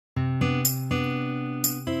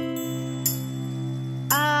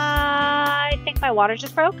my water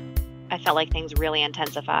just broke. I felt like things really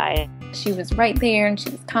intensified. She was right there and she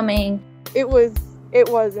was coming. It was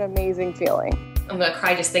an amazing feeling. I'm going to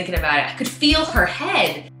cry just thinking about it. I could feel her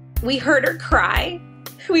head. We heard her cry.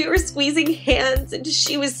 We were squeezing hands and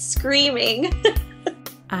she was screaming.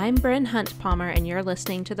 I'm Bryn Hunt Palmer, and you're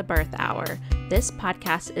listening to The Birth Hour. This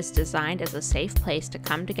podcast is designed as a safe place to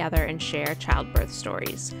come together and share childbirth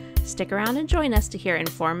stories. Stick around and join us to hear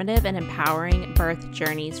informative and empowering birth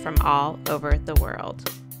journeys from all over the world.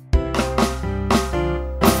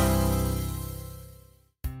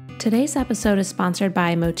 Today's episode is sponsored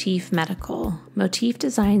by Motif Medical. Motif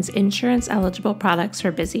designs insurance-eligible products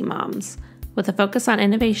for busy moms. With a focus on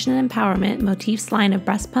innovation and empowerment, Motif's line of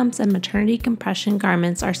breast pumps and maternity compression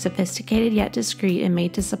garments are sophisticated yet discreet and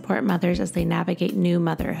made to support mothers as they navigate new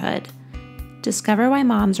motherhood. Discover why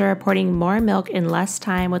moms are reporting more milk in less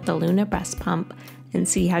time with the Luna breast pump and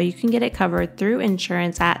see how you can get it covered through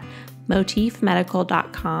insurance at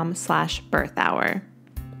motifmedical.com/birthhour.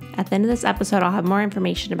 At the end of this episode, I'll have more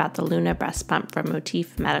information about the Luna breast pump from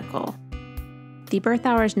Motif Medical. The Birth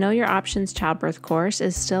Hour's Know Your Options childbirth course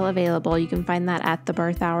is still available. You can find that at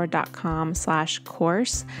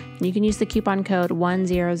thebirthhour.com/course. And you can use the coupon code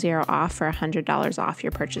 100OFF for $100 off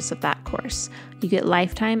your purchase of that course. You get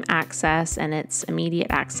lifetime access and it's immediate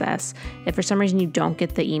access. If for some reason you don't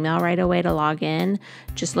get the email right away to log in,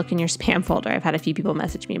 just look in your spam folder. I've had a few people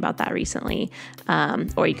message me about that recently.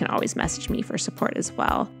 Or you can always message me for support as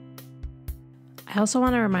well. I also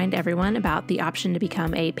want to remind everyone about the option to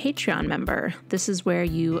become a Patreon member. This is where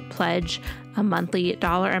you pledge a monthly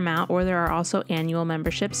dollar amount, or there are also annual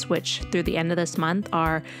memberships, which through the end of this month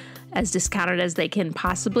are as discounted as they can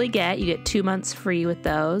possibly get. You get 2 months free with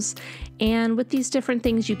those. And with these different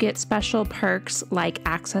things, you get special perks like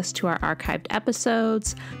access to our archived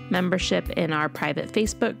episodes, membership in our private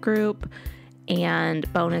Facebook group,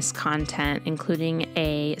 and bonus content, including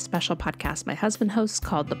a special podcast my husband hosts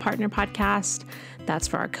called The Partner Podcast. That's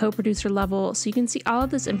for our co-producer level. So you can see all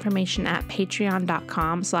of this information at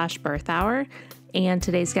patreon.com/birthhour. And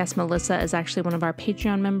today's guest, Melissa, is actually one of our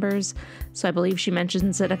Patreon members. So I believe she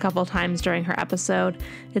mentions it a couple times during her episode.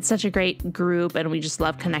 It's such a great group and we just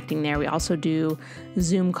love connecting there. We also do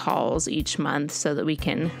Zoom calls each month so that we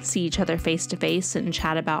can see each other face to face and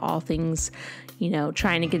chat about all things,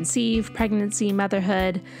 trying to conceive, pregnancy,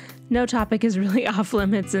 motherhood. No topic is really off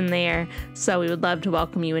limits in there. So we would love to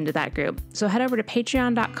welcome you into that group. So head over to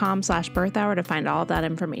patreon.com/birthhour to find all of that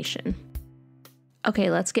information.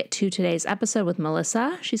 Okay, let's get to today's episode with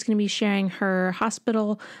Melissa. She's going to be sharing her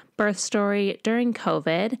hospital birth story during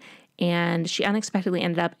COVID, and she unexpectedly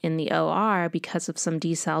ended up in the OR because of some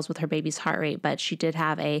decels with her baby's heart rate, but she did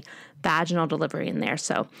have a vaginal delivery in there.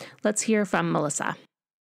 So let's hear from Melissa.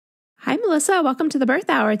 Hi, Melissa. Welcome to the Birth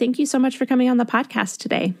Hour. Thank you so much for coming on the podcast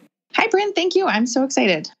today. Hi, Bryn. Thank you. I'm so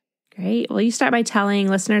excited. Great. Will you start by telling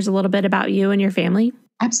listeners a little bit about you and your family?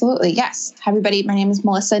 Absolutely. Yes. Hi, everybody. My name is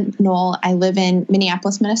Melissa Noel. I live in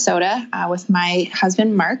Minneapolis, Minnesota, with my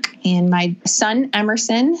husband, Mark, and my son,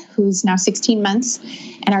 Emerson, who's now 16 months,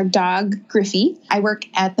 and our dog, Griffey. I work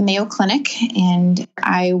at the Mayo Clinic, and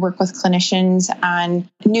I work with clinicians on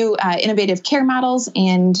new innovative care models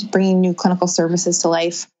and bringing new clinical services to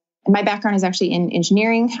life. And my background is actually in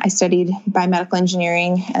engineering. I studied biomedical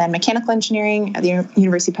engineering and then mechanical engineering at the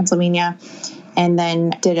University of Pennsylvania, and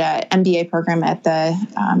then did an MBA program at the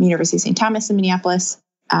University of St. Thomas in Minneapolis.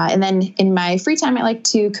 And then in my free time, I like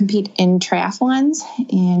to compete in triathlons,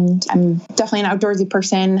 and I'm definitely an outdoorsy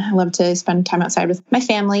person. I love to spend time outside with my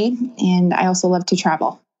family, and I also love to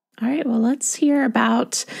travel. All right, well, let's hear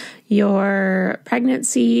about your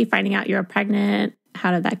pregnancy, finding out you're pregnant.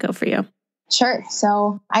 How did that go for you? Sure.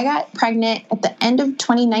 So I got pregnant at the end of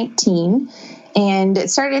 2019. And it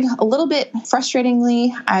started a little bit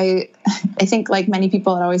frustratingly. I think like many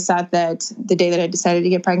people had always thought that the day that I decided to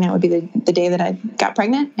get pregnant would be the day that I got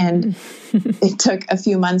pregnant. And it took a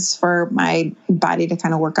few months for my body to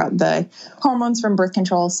kind of work out the hormones from birth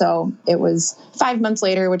control. So it was 5 months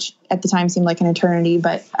later, which at the time seemed like an eternity,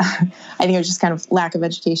 but I think it was just kind of lack of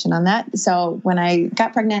education on that. So when I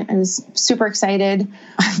got pregnant, I was super excited.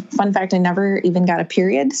 Fun fact, I never even got a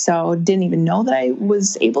period, so didn't even know that I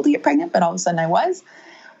was able to get pregnant, but all of a sudden I was.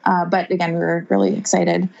 But again, we were really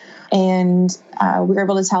excited. And we were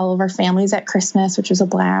able to tell all of our families at Christmas, which was a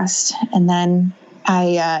blast. And then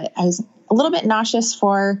I was a little bit nauseous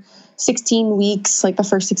for 16 weeks, like the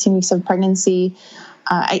first 16 weeks of pregnancy.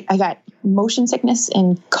 I got motion sickness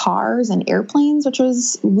in cars and airplanes, which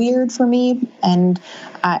was weird for me. And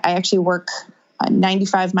I actually work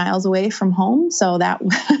 95 miles away from home. So that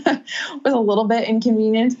was a little bit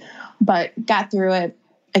inconvenient, but got through it.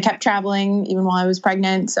 I kept traveling even while I was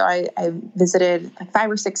pregnant. So I visited like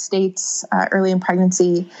 5 or 6 states early in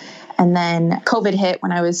pregnancy. And then COVID hit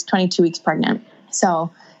when I was 22 weeks pregnant.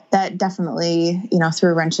 So that definitely,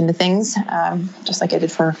 threw a wrench into things, just like it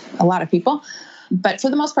did for a lot of people. But for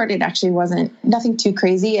the most part, it actually wasn't nothing too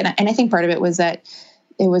crazy. And I think part of it was that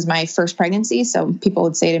it was my first pregnancy. So people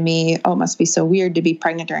would say to me, oh, it must be so weird to be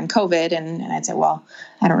pregnant during COVID. And I'd say, well,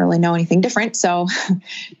 I don't really know anything different. So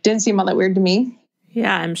it didn't seem all that weird to me.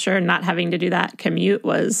 Yeah, I'm sure not having to do that commute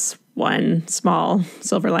was one small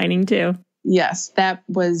silver lining too. Yes, that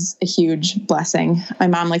was a huge blessing. My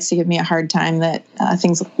mom likes to give me a hard time that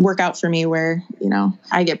things work out for me where,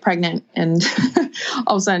 I get pregnant and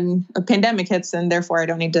all of a sudden a pandemic hits and therefore I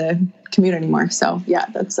don't need to commute anymore. So yeah,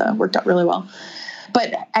 that's worked out really well.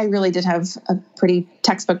 But I really did have a pretty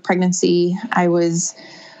textbook pregnancy. I was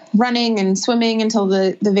running and swimming until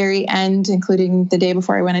the very end, including the day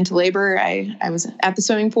before I went into labor. I was at the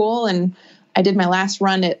swimming pool and I did my last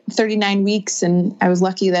run at 39 weeks, and I was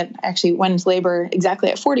lucky that I actually went into labor exactly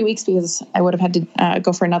at 40 weeks because I would have had to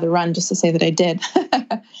go for another run just to say that I did.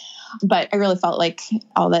 But I really felt like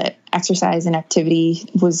all the exercise and activity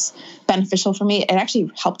was beneficial for me. It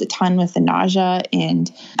actually helped a ton with the nausea,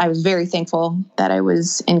 and I was very thankful that I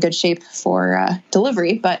was in good shape for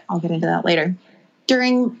delivery, but I'll get into that later.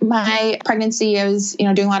 During my pregnancy, I was,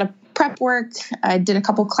 doing a lot of prep work. I did a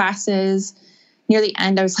couple classes. Near the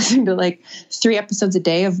end, I was listening to like 3 episodes a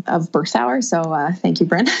day of Birth Hour. So thank you,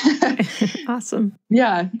 Bryn. Awesome.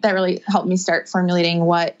 Yeah, that really helped me start formulating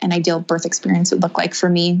what an ideal birth experience would look like for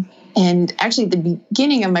me. And actually, at the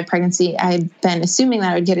beginning of my pregnancy, I had been assuming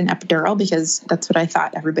that I would get an epidural because that's what I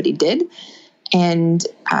thought everybody did. And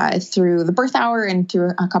through the Birth Hour and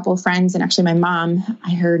through a couple of friends and actually my mom,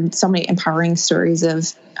 I heard so many empowering stories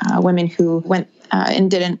of women who went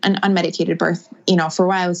and did an unmedicated birth. For a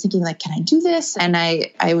while I was thinking like, can I do this? And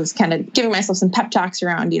I was kind of giving myself some pep talks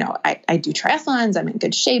around, I do triathlons, I'm in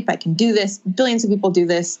good shape, I can do this. Billions of people do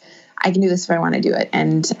this. I can do this if I want to do it.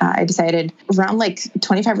 And I decided around like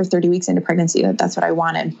 25 or 30 weeks into pregnancy that that's what I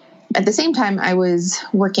wanted. At the same time, I was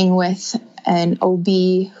working with an OB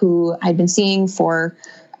who I'd been seeing for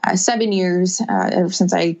 7 years, ever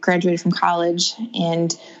since I graduated from college.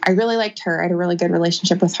 And I really liked her. I had a really good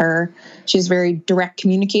relationship with her. She's a very direct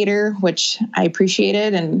communicator, which I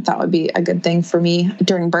appreciated and thought would be a good thing for me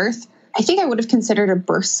during birth. I think I would have considered a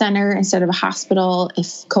birth center instead of a hospital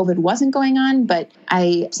if COVID wasn't going on. But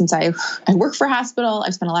since I work for a hospital,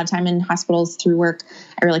 I've spent a lot of time in hospitals through work.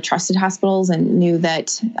 I really trusted hospitals and knew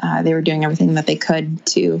that they were doing everything that they could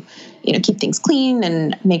to, keep things clean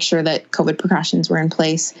and make sure that COVID precautions were in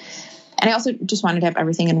place. And I also just wanted to have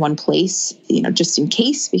everything in one place, just in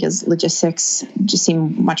case, because logistics just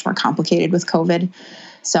seem much more complicated with COVID.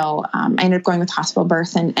 So I ended up going with hospital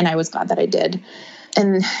birth, and I was glad that I did.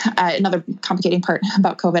 And another complicating part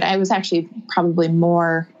about COVID, I was actually probably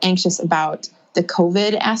more anxious about the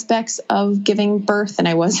COVID aspects of giving birth than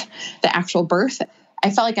I was the actual birth. I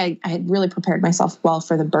felt like I had really prepared myself well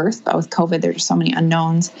for the birth, but with COVID, there are just so many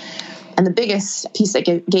unknowns. And the biggest piece that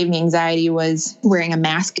gave me anxiety was wearing a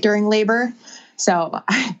mask during labor. So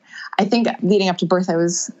I think leading up to birth, I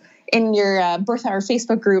was in your Birth Hour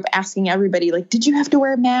Facebook group asking everybody, like, did you have to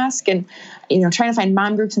wear a mask? And, trying to find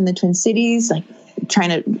mom groups in the Twin Cities, like trying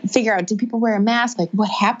to figure out, did people wear a mask? Like what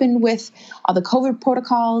happened with all the COVID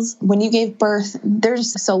protocols when you gave birth?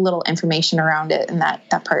 There's just so little information around it. And that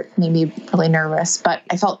part made me really nervous, but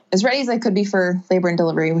I felt as ready as I could be for labor and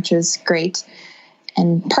delivery, which is great.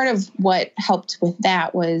 And part of what helped with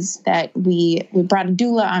that was that we brought a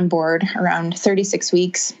doula on board around 36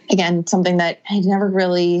 weeks. Again, something that I never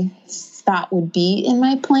really thought would be in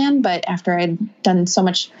my plan, but after I'd done so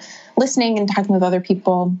much listening and talking with other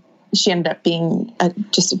people, she ended up being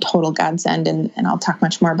just a total godsend, and I'll talk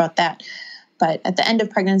much more about that. But at the end of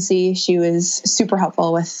pregnancy, she was super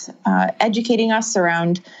helpful with educating us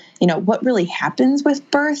around, what really happens with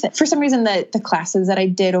birth. For some reason, the classes that I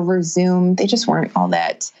did over Zoom, they just weren't all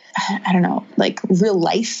that, I don't know, like real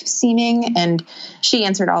life seeming. And she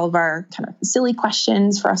answered all of our kind of silly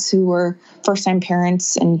questions for us who were first-time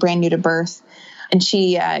parents and brand new to birth. And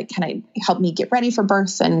she kind of helped me get ready for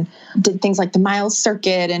birth and did things like the miles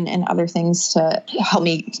circuit and other things to help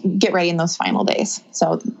me get ready in those final days.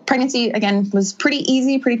 So pregnancy, again, was pretty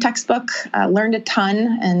easy, pretty textbook, learned a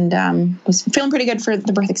ton, and was feeling pretty good for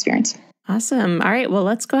the birth experience. Awesome. All right. Well,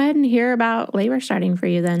 let's go ahead and hear about labor starting for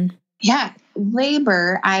you then. Yeah.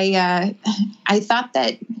 Labor, I thought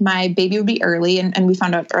that my baby would be early, and we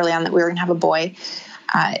found out early on that we were going to have a boy.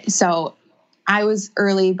 So I was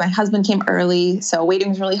early. My husband came early. So waiting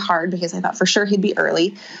was really hard because I thought for sure he'd be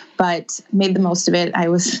early, but made the most of it. I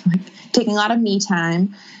was taking a lot of me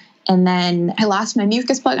time. And then I lost my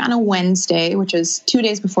mucus plug on a Wednesday, which was 2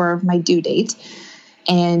 days before my due date,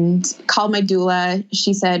 and called my doula.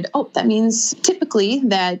 She said, oh, that means typically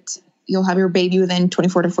that you'll have your baby within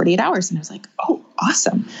 24 to 48 hours. And I was like, oh,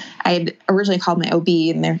 awesome. I had originally called my OB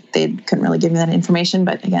and they couldn't really give me that information.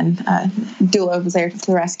 But again, doula was there to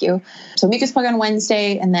the rescue. So mucus plug on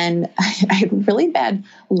Wednesday. And then I had really bad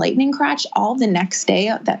lightning crotch all the next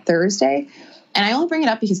day, that Thursday. And I only bring it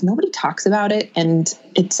up because nobody talks about it. And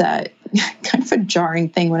it's a kind of a jarring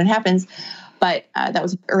thing when it happens. But that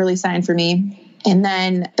was an early sign for me. And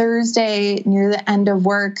then Thursday, near the end of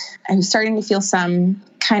work, I was starting to feel some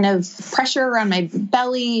kind of pressure around my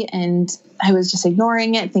belly, and I was just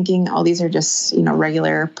ignoring it, thinking, oh, these are just,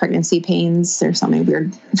 regular pregnancy pains. There's something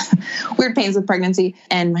weird pains with pregnancy.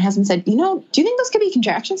 And my husband said, do you think those could be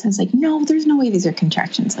contractions? And I was like, no, there's no way these are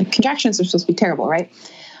contractions. Like, contractions are supposed to be terrible, right?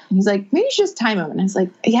 And he's like, maybe you should just time them. And I was like,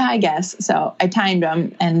 yeah, I guess. So I timed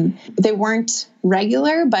them, and they weren't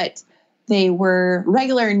regular, but they were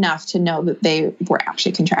regular enough to know that they were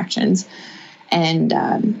actually contractions.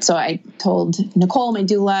 And so I told Nicole, my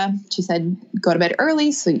doula. She said, go to bed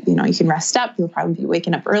early so, you can rest up. You'll probably be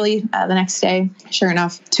waking up early the next day. Sure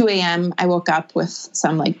enough, 2 a.m., I woke up with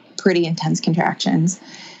some pretty intense contractions.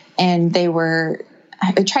 And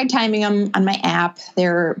I tried timing them on my app. They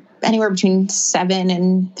were anywhere between 7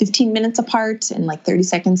 and 15 minutes apart and 30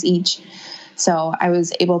 seconds each. So I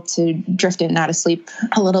was able to drift in and out of sleep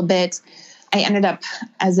a little bit. I ended up,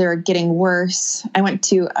 as they were getting worse, I went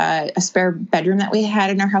to a spare bedroom that we had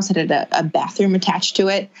in our house. It had a bathroom attached to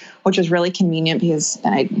it, which was really convenient because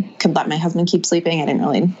I could let my husband keep sleeping. I didn't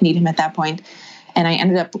really need him at that point. And I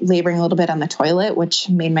ended up laboring a little bit on the toilet, which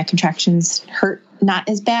made my contractions hurt not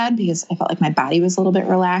as bad because I felt like my body was a little bit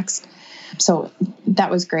relaxed. So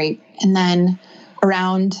that was great. And then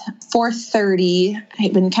around 4:30, I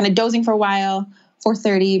had been kind of dozing for a while.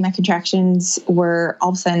 4:30, my contractions were all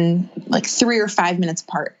of a sudden 3 or 5 minutes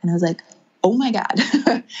apart. And I was like, oh my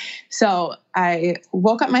God. So I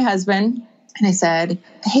woke up my husband and I said,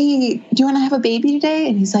 hey, do you want to have a baby today?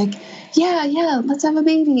 And he's like, yeah, let's have a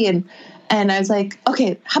baby. And I was like,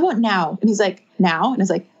 okay, how about now? And he's like, now? And I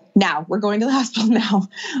was like, now, we're going to the hospital now.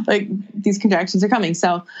 These contractions are coming.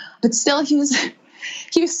 So, but still he was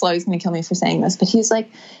slow. He's going to kill me for saying this, but he's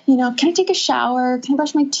like, can I take a shower? Can I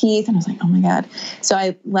brush my teeth? And I was like, oh my God. So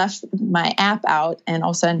I left my app out, and all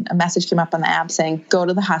of a sudden a message came up on the app saying, go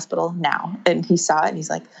to the hospital now. And he saw it and he's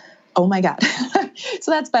like, oh my God.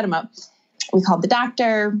 So that sped him up. We called the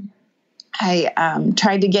doctor. I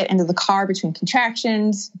tried to get into the car between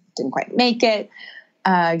contractions, didn't quite make it.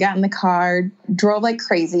 Got in the car, drove like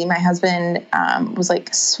crazy. My husband was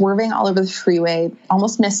swerving all over the freeway,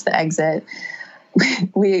 almost missed the exit.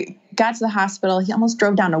 We got to the hospital. He almost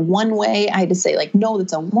drove down a one-way. I had to say, no,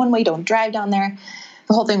 that's a one-way. Don't drive down there.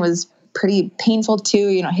 The whole thing was pretty painful too.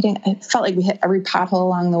 It felt like we hit every pothole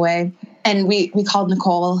along the way. And we called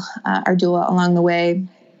Nicole, our doula, along the way.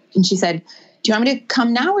 And she said, do you want me to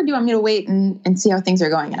come now or do you want me to wait and see how things are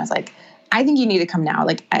going? And I was like, I think you need to come now.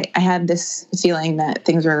 I had this feeling that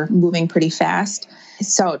things were moving pretty fast.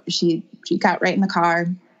 So she got right in the car.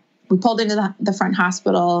 We pulled into the front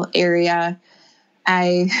hospital area.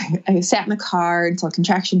 I sat in the car until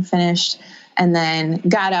contraction finished and then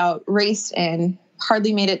got out, raced in,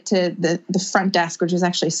 hardly made it to the front desk, which was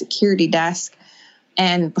actually a security desk,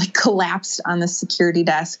 and collapsed on the security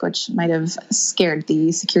desk, which might have scared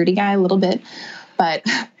the security guy a little bit, but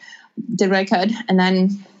did what I could. And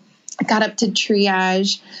then got up to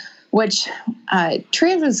triage, which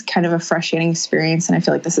triage was kind of a frustrating experience. And I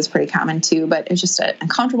feel like this is pretty common too, but it's just an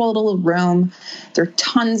uncomfortable little room. There are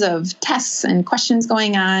tons of tests and questions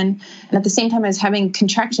going on. And at the same time, I was having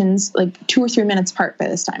contractions 2 or 3 minutes apart by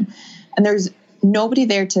this time. And there's nobody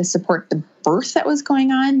there to support the birth that was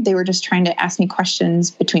going on. They were just trying to ask me questions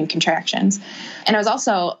between contractions. And I was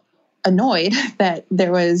also annoyed that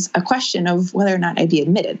there was a question of whether or not I'd be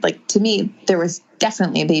admitted. To me, there was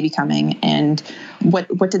definitely a baby coming, and what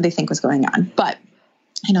did they think was going on? But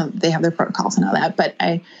I know they have their protocols and all that, but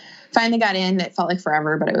I finally got in. It felt like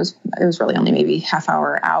forever, but it was really only maybe half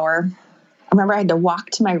hour. I remember I had to walk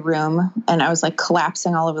to my room and I was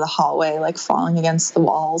collapsing all over the hallway, falling against the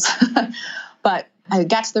walls. But I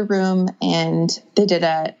got to the room and they did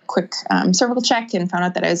a quick cervical check and found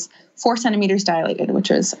out that I was 4 centimeters dilated,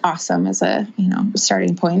 which was awesome as a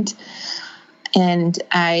starting point. And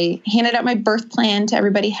I handed out my birth plan to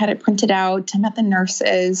everybody, had it printed out. I met the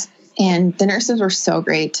nurses, and the nurses were so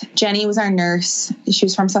great. Jenny was our nurse. She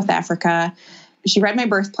was from South Africa. She read my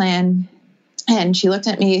birth plan And she looked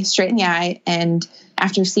at me straight in the eye. And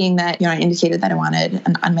after seeing that, I indicated that I wanted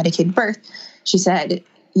an unmedicated birth, she said,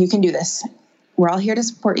 "You can do this. We're all here to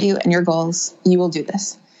support you and your goals. You will do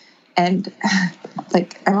this." And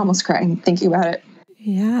I'm almost crying thinking about it.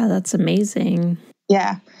 Yeah, that's amazing.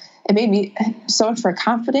 Yeah. It made me so much more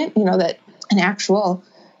confident, that an actual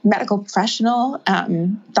medical professional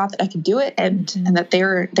thought that I could do it and that they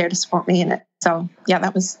were there to support me in it. So yeah,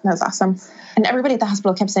 that was awesome. And everybody at the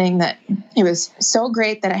hospital kept saying that it was so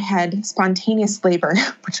great that I had spontaneous labor,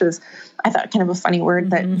 which was, I thought, kind of a funny word,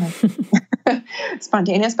 but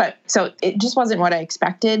spontaneous. But so it just wasn't what I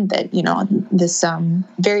expected, that, this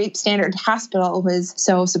very standard hospital was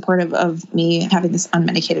so supportive of me having this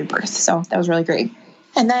unmedicated birth. So that was really great.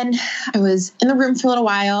 And then I was in the room for a little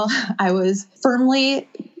while. I was firmly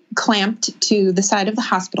clamped to the side of the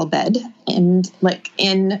hospital bed and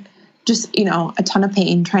in just, a ton of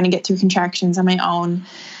pain, trying to get through contractions on my own.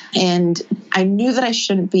 And I knew that I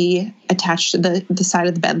shouldn't be attached to the side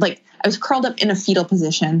of the bed. I was curled up in a fetal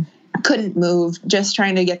position. I couldn't move, just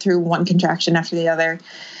trying to get through one contraction after the other.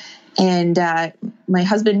 And my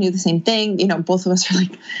husband knew the same thing. Both of us were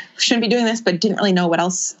like, we shouldn't be doing this, but didn't really know what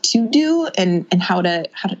else to do and how to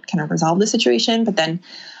kind of resolve the situation. But then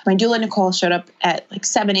my doula, Nicole, showed up at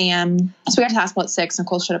 7 a.m. So we got to the hospital at 6.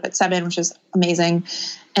 Nicole showed up at 7, which was amazing.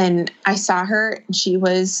 And I saw her. She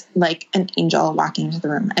was like an angel walking into the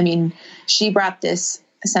room. I mean, she brought this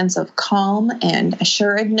sense of calm and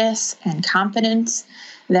assuredness and confidence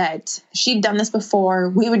that she'd done this before.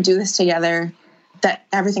 We would do this together, that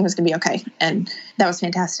everything was going to be okay. And that was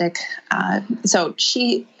fantastic. So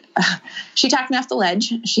she talked me off the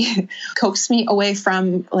ledge. She coaxed me away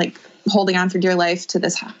from holding on for dear life to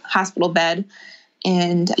this hospital bed.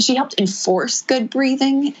 And she helped enforce good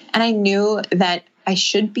breathing. And I knew that I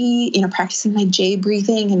should be, practicing my J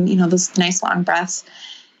breathing and, those nice long breaths.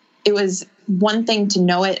 It was one thing to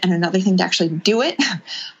know it and another thing to actually do it.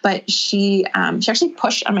 But she actually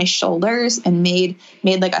pushed on my shoulders and made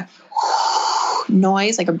a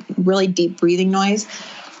noise, a really deep breathing noise.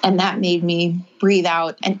 And that made me breathe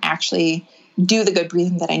out and actually do the good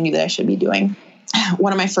breathing that I knew that I should be doing.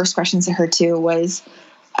 One of my first questions to her too was,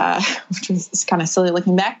 which was kind of silly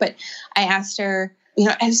looking back, but I asked her,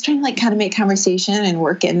 I was trying to kind of make conversation and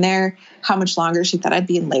work in there how much longer she thought I'd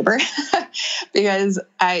be in labor because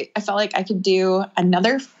I felt like I could do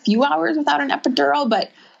another few hours without an epidural, but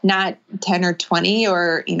not 10 or 20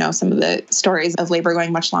 or, some of the stories of labor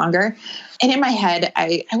going much longer. And in my head,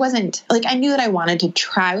 I wasn't I knew that I wanted to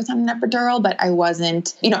try without an epidural, but I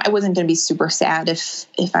wasn't going to be super sad if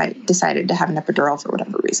I decided to have an epidural for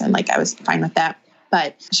whatever reason. I was fine with that.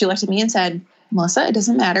 But she looked at me and said, "Melissa, it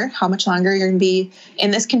doesn't matter how much longer you're going to be in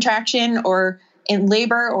this contraction or in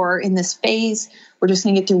labor or in this phase. We're just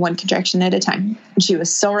going to get through one contraction at a time." And she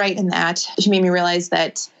was so right in that. She made me realize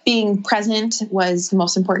that being present was the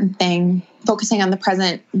most important thing. Focusing on the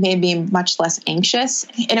present made me much less anxious.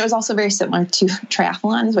 And it was also very similar to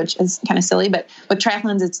triathlons, which is kind of silly, but with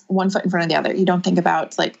triathlons, it's one foot in front of the other. You don't think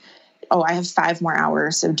about oh, I have 5 more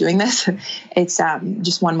hours of doing this. It's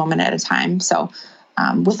just one moment at a time. So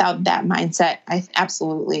without that mindset, I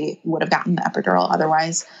absolutely would have gotten the epidural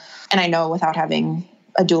otherwise. And I know without having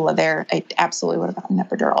a doula there, I absolutely would have gotten an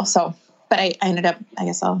epidural. So, but I ended up, I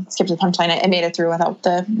guess I'll skip to the punchline. I made it through without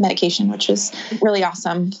the medication, which was really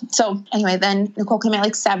awesome. So anyway, then Nicole came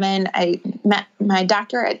at 7. I met my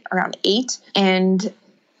doctor at around 8. And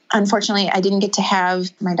unfortunately, I didn't get to have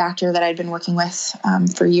my doctor that I'd been working with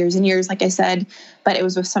for years and years, like I said, but it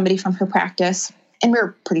was with somebody from her practice. And we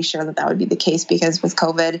were pretty sure that would be the case because with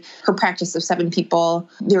COVID, her practice of 7 people,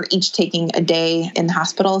 they were each taking a day in the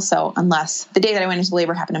hospital. So unless the day that I went into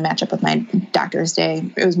labor happened to match up with my doctor's day,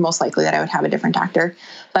 it was most likely that I would have a different doctor.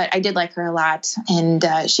 But I did like her a lot. And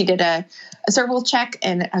she did a cervical check,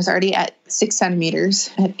 and I was already at 6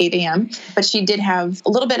 centimeters at 8 a.m. But she did have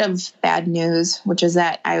a little bit of bad news, which is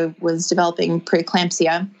that I was developing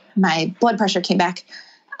preeclampsia. My blood pressure came back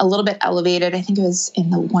a little bit elevated. I think it was in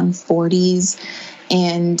the 140s.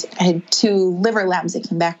 And I had 2 liver labs that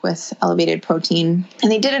came back with elevated protein.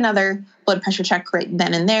 And they did another blood pressure check right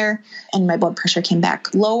then and there. And my blood pressure came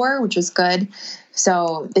back lower, which was good.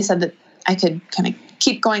 So they said that I could kind of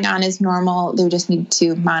keep going on as normal. They would just need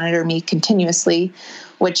to monitor me continuously,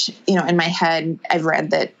 which, in my head, I've read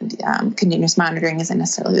that continuous monitoring isn't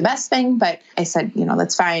necessarily the best thing, but I said,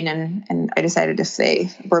 that's fine. And I decided if they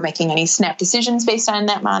were making any snap decisions based on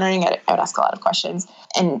that monitoring, I would ask a lot of questions.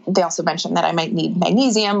 And they also mentioned that I might need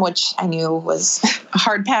magnesium, which I knew was a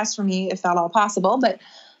hard pass for me, if at all possible, but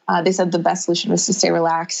they said the best solution was to stay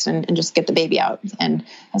relaxed and just get the baby out. And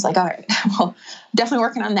I was like, all right, well, definitely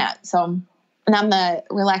working on that. So And on the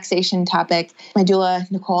relaxation topic, my doula,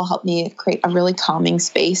 Nicole, helped me create a really calming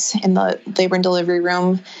space in the labor and delivery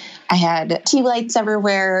room. I had tea lights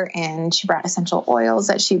everywhere, and she brought essential oils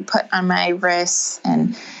that she put on my wrists.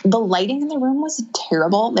 And the lighting in the room was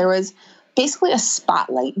terrible. There was basically a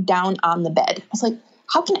spotlight down on the bed. I was like,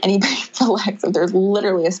 how can anybody relax if there's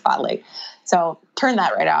literally a spotlight? So turn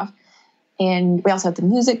that right off. And we also had the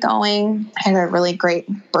music going. I had a really great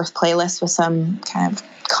birth playlist with some kind of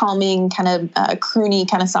calming, kind of croony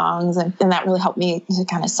kind of songs. And that really helped me to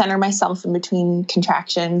kind of center myself in between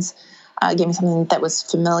contractions. Gave me something that was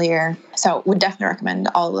familiar. So would definitely recommend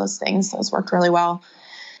all of those things. Those worked really well.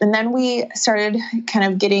 And then we started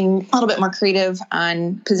kind of getting a little bit more creative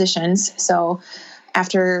on positions. So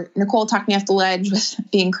after Nicole talked me off the ledge with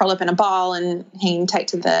being curled up in a ball and hanging tight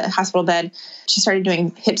to the hospital bed, she started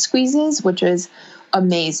doing hip squeezes, which was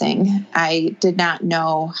amazing. I did not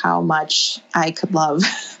know how much I could love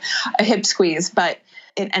a hip squeeze, but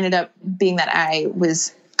it ended up being that I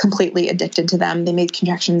was completely addicted to them. They made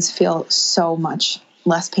contractions feel so much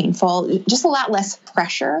less painful, just a lot less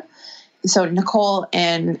pressure. So Nicole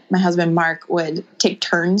and my husband, Mark, would take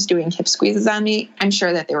turns doing hip squeezes on me. I'm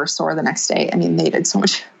sure that they were sore the next day. I mean, they did so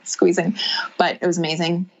much squeezing, but it was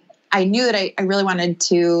amazing. I knew that I really wanted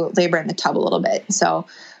to labor in the tub a little bit. So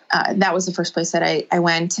that was the first place that I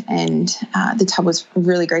went, and the tub was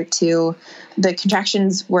really great too. The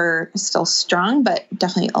contractions were still strong, but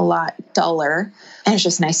definitely a lot duller. And it's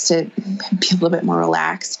just nice to be a little bit more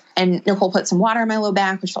relaxed. And Nicole put some water on my low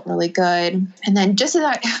back, which felt really good. And then just as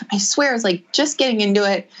I swear, I was like just getting into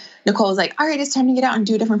it, Nicole was like, all right, it's time to get out and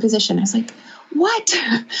do a different position. I was like, what?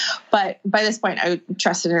 But by this point, I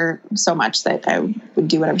trusted her so much that I would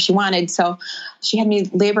do whatever she wanted. So she had me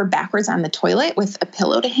labor backwards on the toilet with a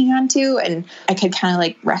pillow to hang on to. And I could kind of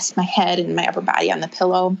like rest my head and my upper body on the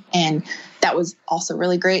pillow. And that was also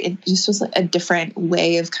really great. It just was a different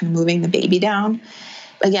way of kind of moving the baby down.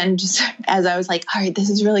 Again, just as I was like, all right, this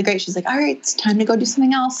is really great. She's like, all right, it's time to go do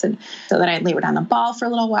something else. And so then I labored on the ball for a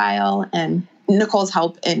little while, and Nicole's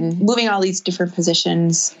help in moving all these different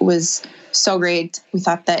positions was so great. We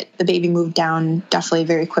thought that the baby moved down definitely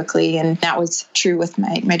very quickly. And that was true with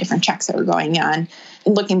my different checks that were going on.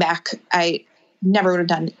 And looking back, I never would have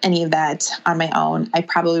done any of that on my own. I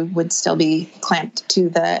probably would still be clamped to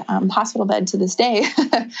the hospital bed to this day.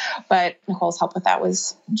 But Nicole's help with that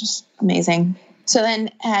was just amazing. So then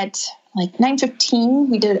at like 9:15,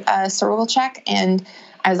 we did a cervical check, and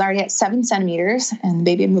I was already at 7 centimeters, and the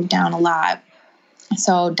baby had moved down a lot.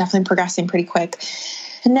 So definitely progressing pretty quick.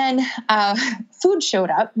 And then food showed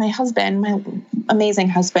up. My husband, my amazing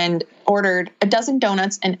husband, ordered a dozen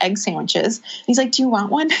donuts and egg sandwiches. He's like, do you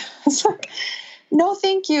want one? I was like, no,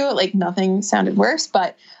 thank you. Like nothing sounded worse,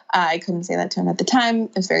 but I couldn't say that to him at the time.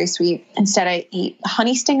 It was very sweet. Instead, I ate a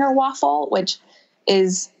honey stinger waffle, which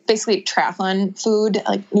is basically triathlon food,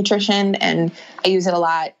 like nutrition, and I use it a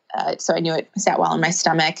lot. So I knew it sat well in my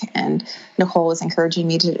stomach, and Nicole was encouraging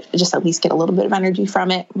me to just at least get a little bit of energy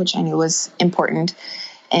from it, which I knew was important.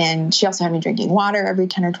 And she also had me drinking water every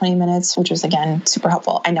 10 or 20 minutes, which was, again, super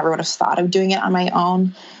helpful. I never would have thought of doing it on my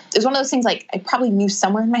own. It was one of those things, like, I probably knew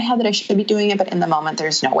somewhere in my head that I should be doing it, but in the moment,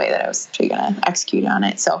 there's no way that I was actually going to execute on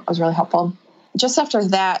it. So it was really helpful. Just after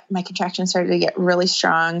that, my contractions started to get really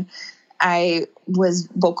strong. I was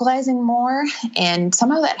vocalizing more, and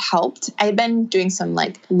somehow that helped. I had been doing some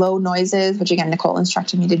like low noises, which again, Nicole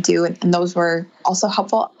instructed me to do, and those were also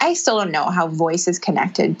helpful. I still don't know how voice is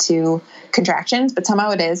connected to contractions, but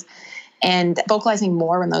somehow it is. And vocalizing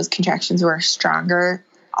more when those contractions were stronger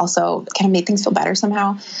also kind of made things feel better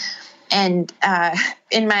somehow. And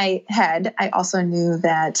in my head, I also knew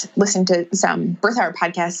that listening to some birth hour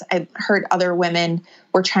podcasts, I heard other women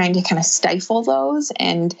were trying to kind of stifle those,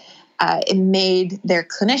 and it made their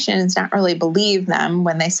clinicians not really believe them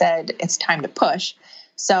when they said it's time to push.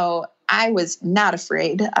 So I was not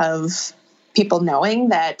afraid of people knowing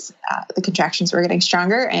that the contractions were getting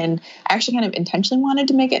stronger. And I actually kind of intentionally wanted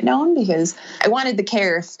to make it known because I wanted the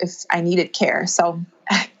care if I needed care. So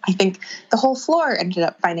I think the whole floor ended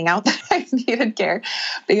up finding out that I needed care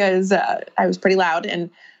because I was pretty loud. And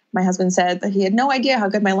my husband said that he had no idea how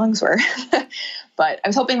good my lungs were. But I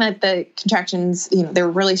was hoping that the contractions, they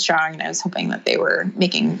were really strong, and I was hoping that they were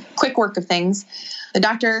making quick work of things. The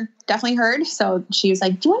doctor definitely heard. So she was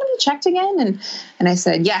like, do you want to be checked again? And I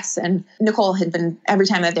said, yes. And Nicole had been, every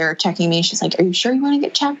time that they were checking me, she's like, are you sure you want to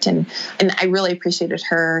get checked? And I really appreciated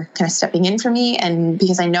her kind of stepping in for me. And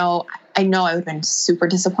because I know I would have been super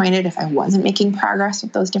disappointed if I wasn't making progress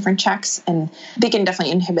with those different checks. And they can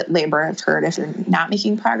definitely inhibit labor, I've heard, if you're not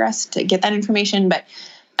making progress to get that information. But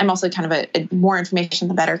I'm also kind of a more information,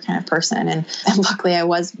 the better kind of person. And luckily I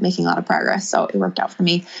was making a lot of progress. So it worked out for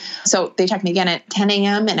me. So they checked me again at 10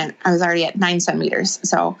 a.m. and I was already at 9 centimeters.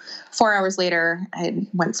 So 4 hours later, I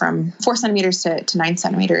went from 4 centimeters to 9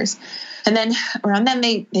 centimeters. And then around then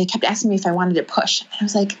they kept asking me if I wanted to push. And I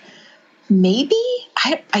was like, maybe.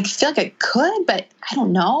 I feel like I could, but I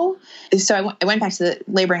don't know. So I went back to the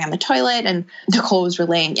laboring on the toilet, and Nicole was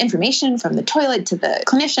relaying information from the toilet to the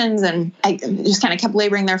clinicians, and I just kind of kept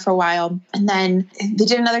laboring there for a while. And then they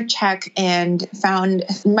did another check and found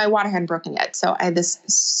my water hadn't broken yet. So I had this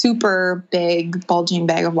super big bulging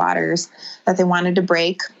bag of waters that they wanted to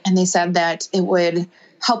break. And they said that it would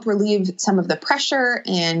help relieve some of the pressure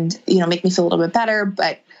and, make me feel a little bit better,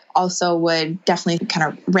 but also would definitely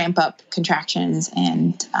kind of ramp up contractions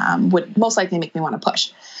and would most likely make me want to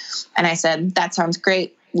push. And I said, that sounds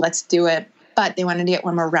great. Let's do it. But they wanted to get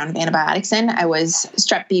one more round of antibiotics in. I was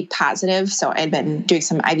strep B positive, so I had been doing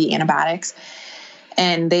some IV antibiotics.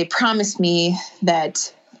 And they promised me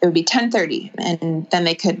that it would be 10:30, and then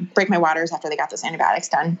they could break my waters after they got those antibiotics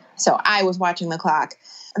done. So I was watching the clock.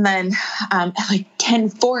 And then at like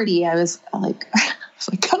 10:40, I was like,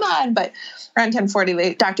 come on. But around 10:40,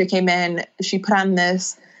 the doctor came in. She put on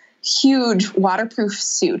this huge waterproof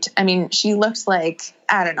suit. I mean, she looked like,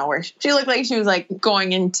 I don't know where, she looked like she was like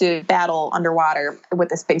going into battle underwater with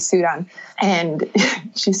this big suit on. And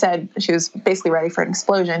she said she was basically ready for an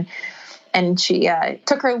explosion. And she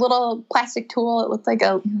took her little plastic tool. It looked like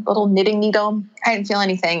a little knitting needle. I didn't feel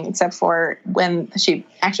anything except for when she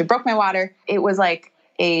actually broke my water. It was like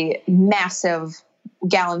a massive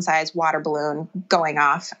gallon-sized water balloon going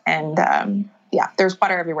off. And there's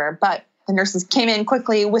water everywhere. But the nurses came in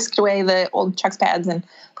quickly, whisked away the old Chuck's pads and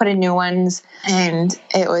put in new ones. And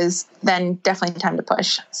it was then definitely time to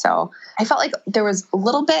push. So I felt like there was a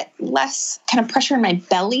little bit less kind of pressure in my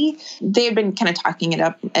belly. They had been kind of talking it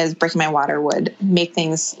up as breaking my water would make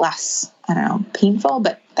things less, painful,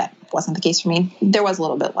 but that wasn't the case for me. There was a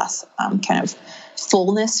little bit less kind of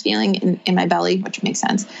fullness feeling in my belly, which makes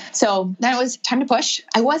sense. So then it was time to push.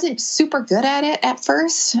 I wasn't super good at it at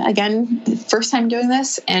first. Again, first time doing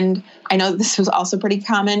this. And I know this was also pretty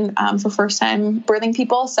common for first time birthing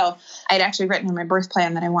people. So I'd actually written in my birth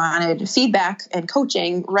plan that I wanted feedback and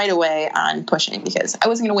coaching right away on pushing because I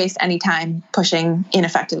wasn't going to waste any time pushing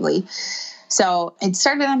ineffectively. So I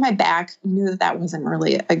started on my back, knew that wasn't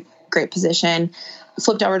really a great position,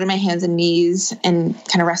 flipped over to my hands and knees and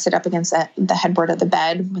kind of rested up against the headboard of the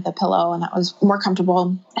bed with a pillow, and that was more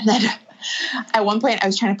comfortable. And then at one point I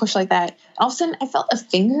was trying to push like that. All of a sudden I felt a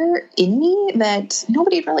finger in me that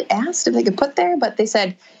nobody had really asked if they could put there, but they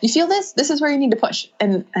said, you feel this? This is where you need to push.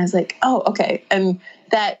 And I was like, oh, okay. And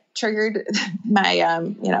that triggered my,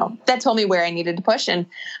 that told me where I needed to push. And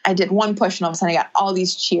I did one push and all of a sudden I got all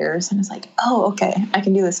these cheers and I was like, oh, okay, I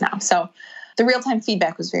can do this now. So the real-time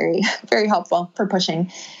feedback was very, very helpful for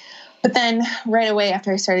pushing. But then right away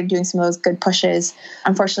after I started doing some of those good pushes,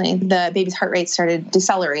 unfortunately, the baby's heart rate started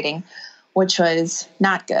decelerating, which was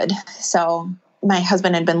not good. So my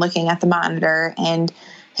husband had been looking at the monitor and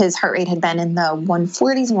his heart rate had been in the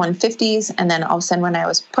 140s and 150s. And then all of a sudden when I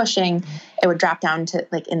was pushing, it would drop down to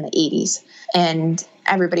like in the 80s. And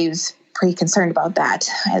everybody was pretty concerned about that,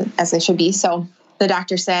 as they should be. So the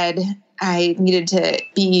doctor said I needed to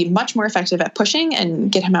be much more effective at pushing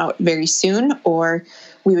and get him out very soon, or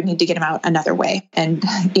we would need to get him out another way. And,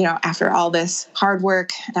 after all this hard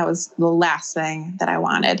work, that was the last thing that I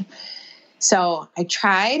wanted. So I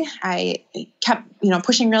tried. I kept,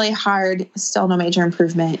 pushing really hard, still no major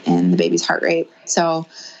improvement in the baby's heart rate. So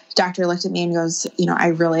the doctor looked at me and goes, I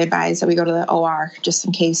really advise that we go to the OR just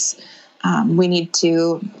in case we need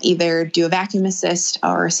to either do a vacuum assist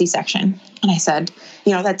or a C-section. And I said,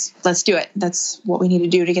 let's do it. That's what we need to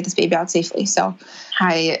do to get this baby out safely. So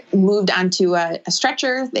I moved onto a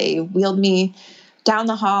stretcher. They wheeled me down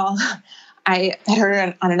the hall. I had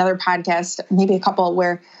heard on another podcast, maybe a couple,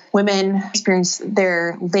 where women experience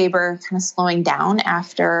their labor kind of slowing down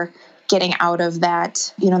after getting out of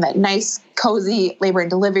that, that nice, cozy labor and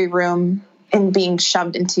delivery room and being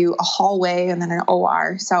shoved into a hallway and then an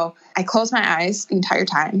OR. So I closed my eyes the entire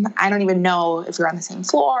time. I don't even know if we were on the same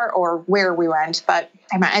floor or where we went, but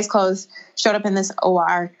I had my eyes closed, showed up in this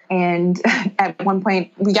OR. And at one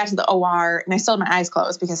point we got to the OR and I still had my eyes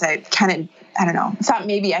closed because I kind of, thought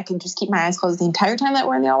maybe I could just keep my eyes closed the entire time that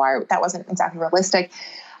we're in the OR. That wasn't exactly realistic.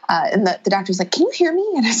 And the doctor's like, can you hear me?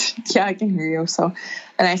 And I said, yeah, I can hear you. So,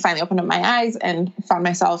 and I finally opened up my eyes and found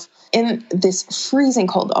myself in this freezing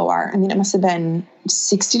cold OR. I mean, it must have been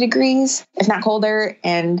 60 degrees, if not colder,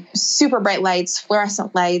 and super bright lights,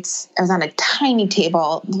 fluorescent lights. I was on a tiny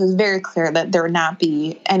table. It was very clear that there would not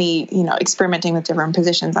be any, experimenting with different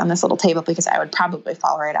positions on this little table because I would probably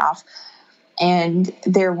fall right off. And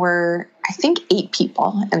there were, I think, 8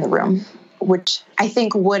 people in the room, which I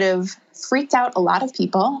think would have freaked out a lot of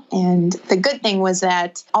people. And the good thing was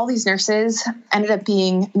that all these nurses ended up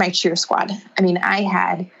being my cheer squad. I mean, I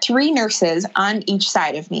had 3 nurses on each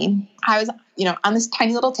side of me. I was, on this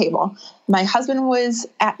tiny little table. My husband was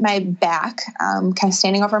at my back, kind of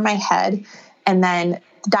standing over my head. And then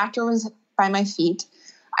the doctor was by my feet.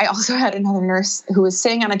 I also had another nurse who was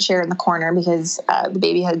sitting on a chair in the corner because the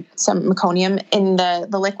baby had some meconium in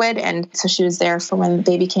the liquid. And so she was there for when the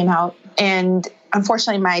baby came out. And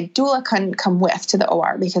unfortunately, my doula couldn't come with to the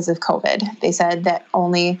OR because of COVID. They said that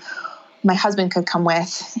only my husband could come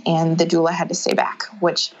with and the doula had to stay back,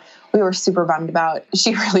 which we were super bummed about.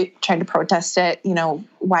 She really tried to protest it.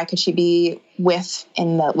 Why could she be with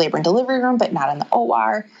in the labor and delivery room, but not in the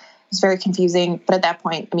OR? It was very confusing. But at that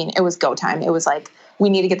point, I mean, it was go time. It was like, we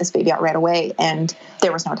need to get this baby out right away. And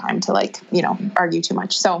there was no time to argue too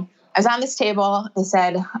much. So I was on this table. They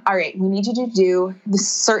said, all right, we need you to do this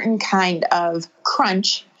certain kind of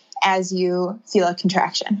crunch as you feel a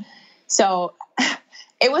contraction. So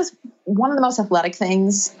it was one of the most athletic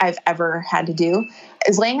things I've ever had to do. I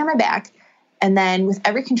was laying on my back. And then with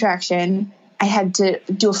every contraction, I had to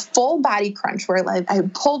do a full body crunch where I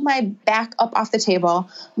pulled my back up off the table.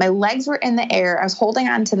 My legs were in the air. I was holding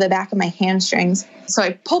on to the back of my hamstrings. So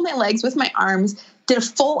I pulled my legs with my arms, did a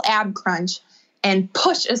full ab crunch, and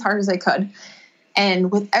pushed as hard as I could.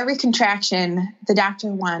 And with every contraction, the doctor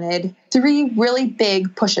wanted 3 really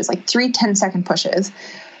big pushes, like 3 10-second pushes.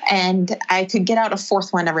 And I could get out a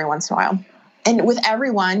 4th one every once in a while. And with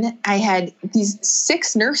everyone, I had these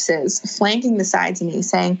 6 nurses flanking the sides of me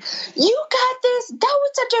saying, you got this. That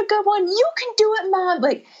was such a good one. You can do it, Mom.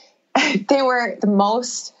 Like, they were the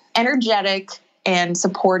most energetic and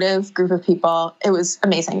supportive group of people. It was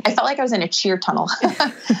amazing. I felt like I was in a cheer tunnel.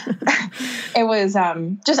 It was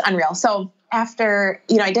just unreal. So after,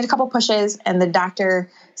 I did a couple pushes and the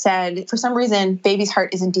doctor said, for some reason, baby's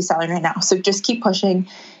heart isn't decelerating right now. So just keep pushing.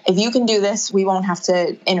 If you can do this, we won't have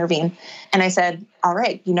to intervene. And I said, all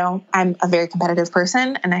right, I'm a very competitive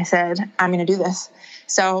person. And I said, I'm going to do this.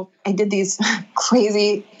 So I did these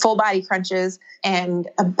crazy full body crunches. And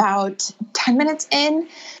about 10 minutes in,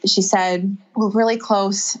 she said, we're really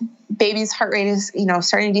close. Baby's heart rate is,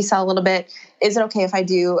 starting to decel a little bit. Is it okay if I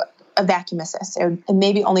do a vacuum assist? It would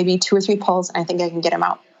maybe only be 2 or 3 pulls, and I think I can get him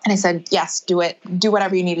out. And I said, yes, do it. Do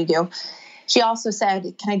whatever you need to do. She also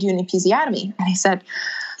said, can I do an episiotomy? And I said,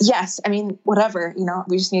 yes. I mean, whatever,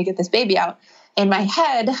 we just need to get this baby out. In my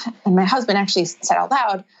head, and my husband actually said out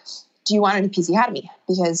loud, do you want an episiotomy?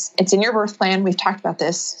 Because it's in your birth plan. We've talked about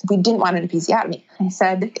this. We didn't want an episiotomy. And I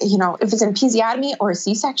said, if it's an episiotomy or a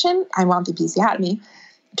C-section, I want the episiotomy.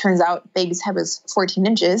 It turns out baby's head was 14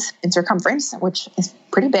 inches in circumference, which is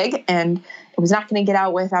pretty big. And it was not going to get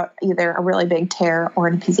out without either a really big tear or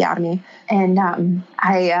an episiotomy. And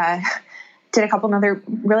I did a couple other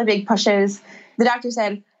really big pushes. The doctor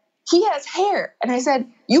said, he has hair. And I said,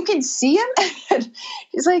 you can see him? And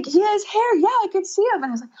he's like, he has hair. Yeah, I could see him. And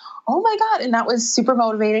I was like, oh my God. And that was super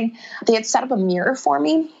motivating. They had set up a mirror for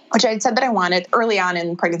me, which I had said that I wanted early on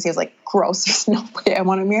in pregnancy. I was like, gross. There's no way I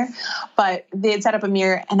want a mirror. But they had set up a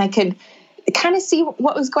mirror and I could kind of see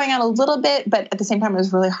what was going on a little bit. But at the same time, it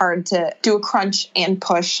was really hard to do a crunch and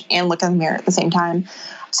push and look in the mirror at the same time.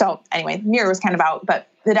 So anyway, the mirror was kind of out. But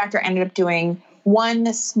the doctor ended up doing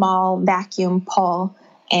 1 small vacuum pull.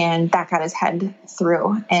 And that got his head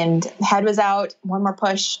through. And head was out, 1 more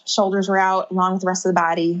push, shoulders were out, along with the rest of the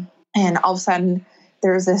body. And all of a sudden,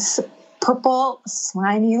 there was this purple,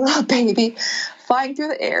 slimy little baby flying through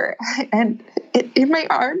the air and in my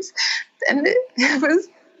arms. And it was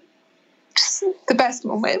just the best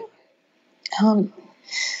moment.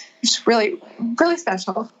 Just really, really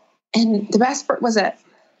special. And the best part was that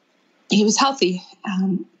he was healthy.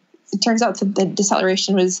 It turns out that the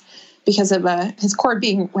deceleration was because of his cord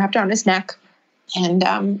being wrapped around his neck. And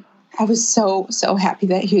I was so, so happy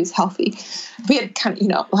that he was healthy. We had kind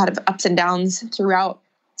of, a lot of ups and downs throughout.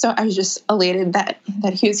 So I was just elated that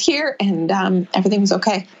he was here and everything was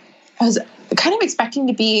okay. I was kind of expecting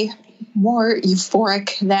to be more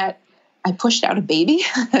euphoric that I pushed out a baby,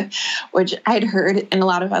 which I'd heard in a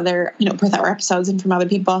lot of other, birth hour episodes and from other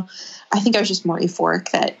people. I think I was just more euphoric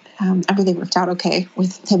that everything worked out okay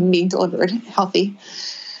with him being delivered healthy.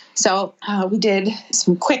 So we did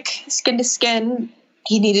some quick skin to skin.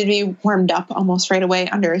 He needed to be warmed up almost right away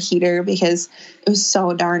under a heater because it was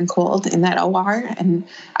so darn cold in that OR. And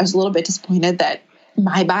I was a little bit disappointed that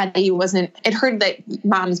my body wasn't, it heard that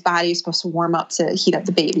mom's body was supposed to warm up to heat up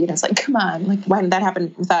the baby. And I was like, come on, like, why didn't that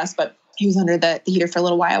happen with us? But he was under the heater for a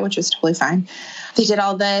little while, which was totally fine. They did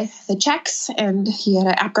all the checks and he had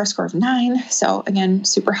an APGAR score of 9. So again,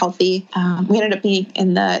 super healthy. We ended up being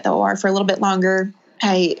in the OR for a little bit longer.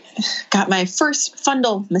 I got my first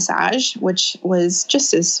fundal massage, which was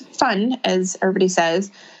just as fun as everybody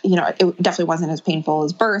says. You know, it definitely wasn't as painful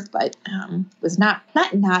as birth, but was not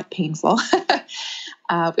painful.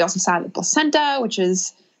 We also saw the placenta, which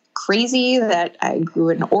is crazy that I grew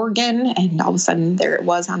an organ and all of a sudden there it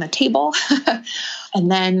was on a table.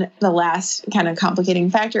 And then the last kind of complicating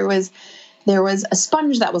factor was there was a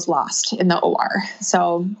sponge that was lost in the OR.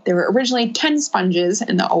 So there were originally 10 sponges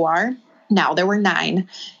in the OR. Now there were 9,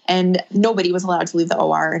 and nobody was allowed to leave the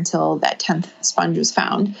OR until that 10th sponge was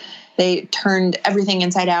found. They turned everything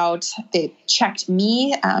inside out. They checked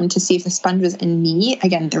me to see if the sponge was in me.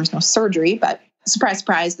 Again, there was no surgery, but surprise,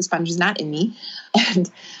 surprise, the sponge was not in me. And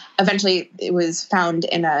eventually it was found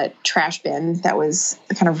in a trash bin that was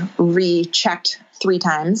kind of rechecked 3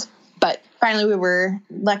 times. But finally we were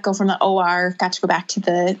let go from the OR, got to go back to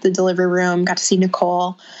the delivery room, got to see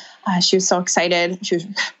Nicole. She was so excited. She was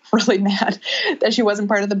really mad that she wasn't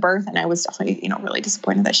part of the birth. And I was definitely, really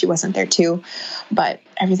disappointed that she wasn't there too, but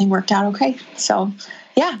everything worked out okay. So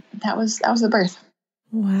yeah, that was the birth.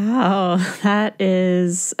 Wow. That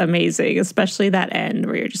is amazing. Especially that end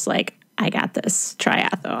where you're just like, I got this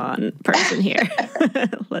triathlon person here.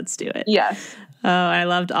 Let's do it. Yes. Oh, I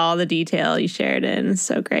loved all the detail you shared in.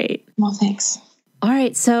 So great. Well, thanks. All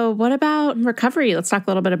right. So what about recovery? Let's talk a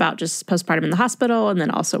little bit about just postpartum in the hospital and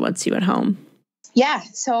then also once you at home. Yeah.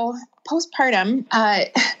 So postpartum,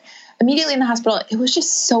 immediately in the hospital, it was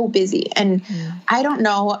just so busy. And I don't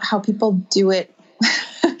know how people do it.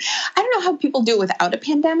 I don't know how people do it without a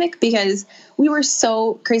pandemic because we were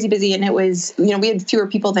so crazy busy and it was, we had fewer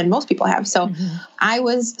people than most people have. So I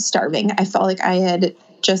was starving. I felt like I had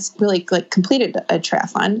just really completed a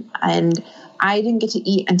triathlon and I didn't get to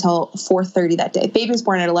eat until 4:30 that day. Baby was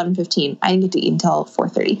born at 11:15. I didn't get to eat until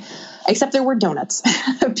 4:30, except there were donuts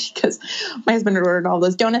because my husband had ordered all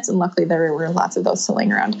those donuts and luckily there were lots of those still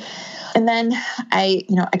laying around. And then I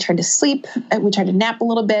tried to sleep. We tried to nap a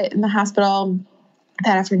little bit in the hospital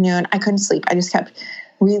that afternoon. I couldn't sleep. I just kept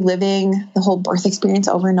reliving the whole birth experience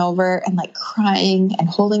over and over and like crying and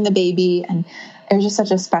holding the baby. And it was just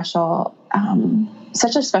such a special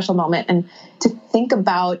moment. And to think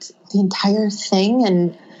about the entire thing.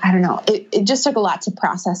 And I don't know, it just took a lot to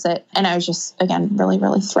process it. And I was just, again, really,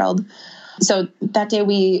 really thrilled. So that day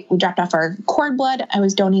we dropped off our cord blood. I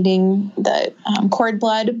was donating the cord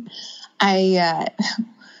blood. I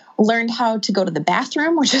learned how to go to the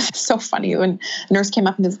bathroom, which is so funny. When a nurse came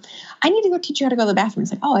up and goes, I need to go teach you how to go to the bathroom. I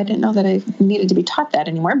was like, oh, I didn't know that I needed to be taught that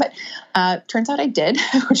anymore. But turns out I did,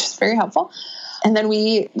 which is very helpful. And then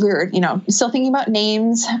we were, still thinking about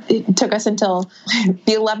names. It took us until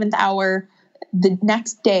the 11th hour the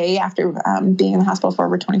next day after being in the hospital for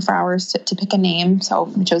over 24 hours to pick a name. So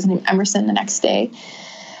we chose the name Emerson the next day.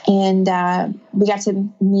 And we got to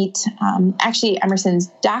meet, actually Emerson's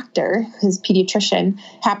doctor, his pediatrician,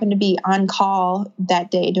 happened to be on call that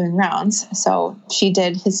day doing rounds. So she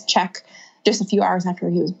did his check just a few hours after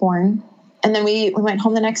he was born. And then we went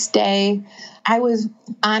home the next day. I was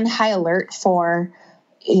on high alert for,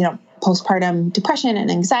 postpartum depression and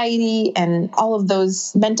anxiety and all of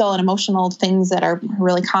those mental and emotional things that are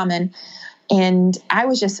really common. And I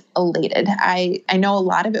was just elated. I know a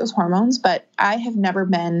lot of it was hormones, but I have never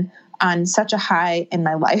been on such a high in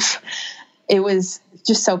my life. It was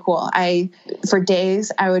just so cool. For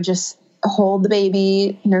days, I would just hold the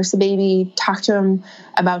baby, nurse the baby, talk to him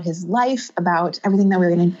about his life, about everything that we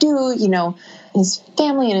were going to do, his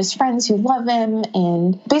family and his friends who love him,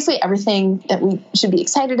 and basically everything that we should be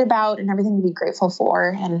excited about and everything to be grateful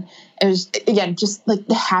for. And it was, again, just like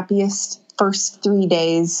the happiest first 3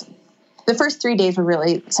 days. The first 3 days were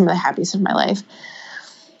really some of the happiest of my life.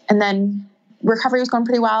 And then recovery was going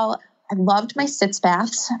pretty well. I loved my sitz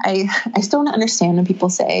baths. I still don't understand when people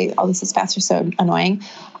say, oh, the sitz baths are so annoying.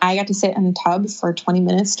 I got to sit in the tub for 20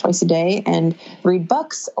 minutes twice a day and read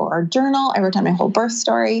books or journal. I wrote down my whole birth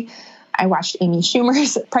story. I watched Amy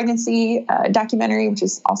Schumer's pregnancy documentary, which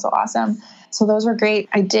is also awesome. So those were great.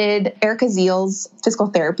 I did Erica Ziel's physical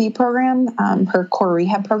therapy program, her core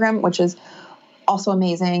rehab program, which is also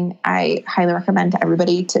amazing. I highly recommend to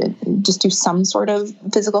everybody to just do some sort of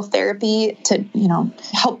physical therapy to,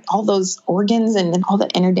 help all those organs and all the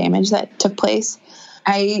inner damage that took place.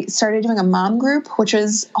 I started doing a mom group, which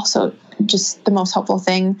was also just the most helpful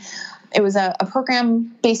thing. It was a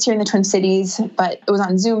program based here in the Twin Cities, but it was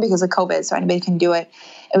on Zoom because of COVID, so anybody can do it.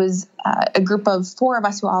 It was a group of 4 of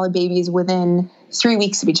us who all had babies within 3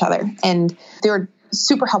 weeks of each other. And they were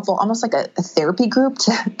super helpful, almost like a therapy group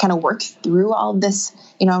to kind of work through all of this,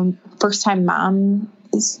 first-time mom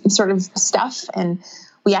sort of stuff. And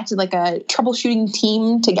we acted like a troubleshooting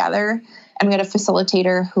team together. And we had a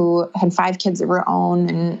facilitator who had 5 kids of her own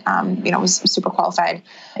and, was super qualified.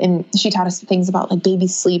 And she taught us things about like baby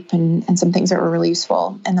sleep and some things that were really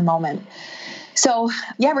useful in the moment. So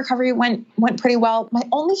yeah, recovery went pretty well. My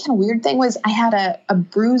only kind of weird thing was I had a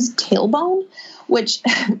bruised tailbone, which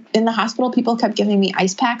in the hospital, people kept giving me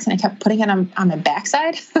ice packs and I kept putting it on my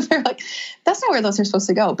backside. They're like, that's not where those are supposed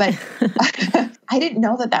to go. But I didn't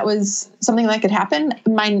know that was something that could happen.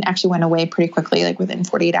 Mine actually went away pretty quickly, like within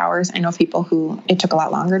 48 hours. I know people who it took a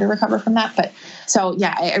lot longer to recover from that. But so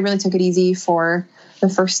yeah, I really took it easy for the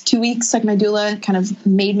first 2 weeks, like my doula kind of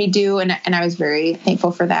made me do. And I was very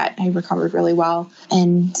thankful for that. I recovered really well.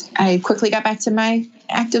 And I quickly got back to my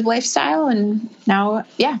active lifestyle. And now,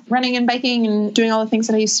 running and biking and doing all the things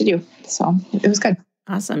that I used to do. So it was good.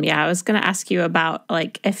 Awesome. Yeah, I was going to ask you about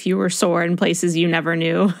like if you were sore in places you never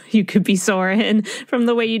knew you could be sore in from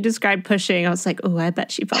the way you described pushing. I was like, oh, I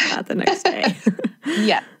bet she felt that the next day.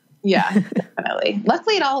 Yeah, definitely.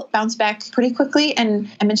 Luckily, it all bounced back pretty quickly. And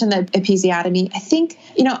I mentioned the episiotomy. I think,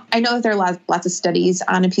 I know that there are lots of studies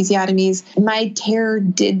on episiotomies. My tear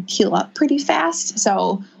did heal up pretty fast.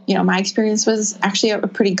 So, my experience was actually a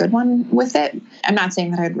pretty good one with it. I'm not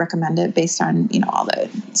saying that I'd recommend it based on, all the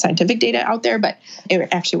scientific data out there, but it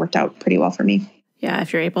actually worked out pretty well for me. Yeah,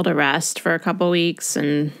 if you're able to rest for a couple weeks.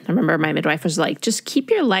 And I remember my midwife was like, just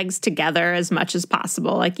keep your legs together as much as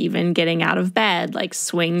possible. Like even getting out of bed, like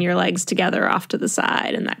swing your legs together off to the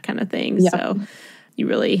side and that kind of thing. Yep. So you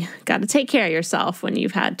really got to take care of yourself when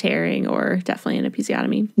you've had tearing or definitely an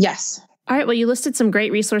episiotomy. Yes. All right. Well, you listed some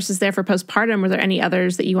great resources there for postpartum. Were there any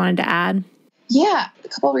others that you wanted to add? Yeah, a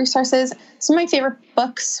couple of resources. Some of my favorite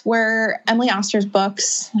books were Emily Oster's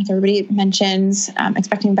books, like everybody mentions,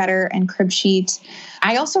 Expecting Better and Crib Sheet.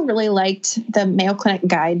 I also really liked the Mayo Clinic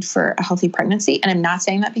Guide for a Healthy Pregnancy. And I'm not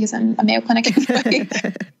saying that because I'm a Mayo Clinic employee.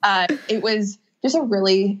 It was just a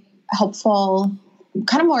really helpful,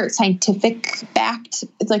 kind of more scientific backed.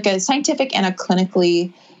 It's like a scientific and a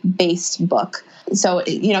clinically based book. So,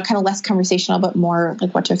 kind of less conversational, but more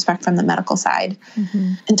like what to expect from the medical side.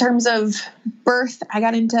 Mm-hmm. In terms of birth, I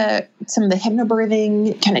got into some of the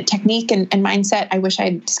hypnobirthing kind of technique and mindset. I wish I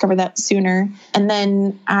had discovered that sooner. And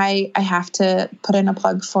then I have to put in a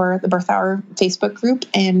plug for the Birth Hour Facebook group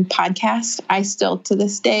and podcast. I still, to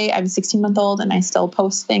this day, I'm a 16-month-old and I still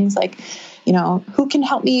post things like, who can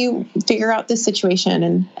help me figure out this situation?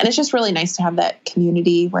 And it's just really nice to have that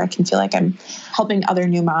community where I can feel like I'm helping other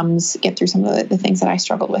new moms get through some of the things that I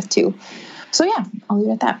struggled with too. So yeah, I'll leave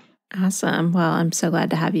it at that. Awesome. Well, I'm so glad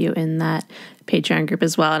to have you in that Patreon group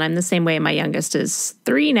as well. And I'm the same way. My youngest is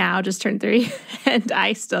 3 now, just turned 3. And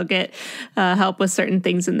I still get help with certain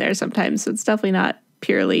things in there sometimes. So it's definitely not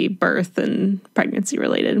purely birth and pregnancy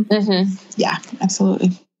related. Mm-hmm. Yeah, absolutely.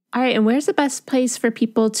 All right. And where's the best place for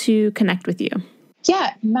people to connect with you?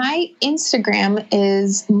 Yeah, my Instagram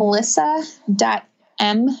is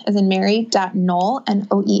melissa.m as in Mary.Noel,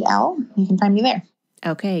 Noel. You can find me there.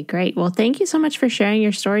 Okay, great. Well, thank you so much for sharing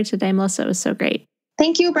your story today, Melissa. It was so great.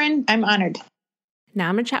 Thank you, Bryn. I'm honored. Now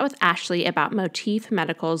I'm going to chat with Ashley about Motif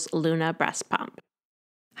Medical's Luna breast pump.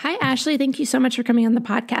 Hi, Ashley. Thank you so much for coming on the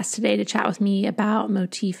podcast today to chat with me about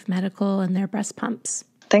Motif Medical and their breast pumps.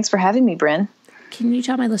 Thanks for having me, Bryn. Can you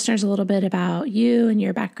tell my listeners a little bit about you and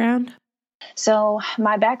your background? So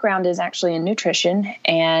my background is actually in nutrition,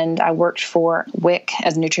 and I worked for WIC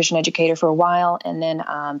as a nutrition educator for a while, and then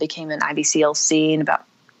became an IBCLC in about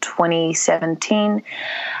 2017.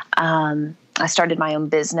 I started my own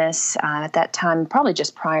business at that time, probably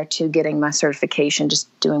just prior to getting my certification, just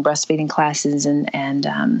doing breastfeeding classes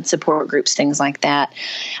and support groups, things like that.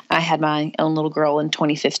 I had my own little girl in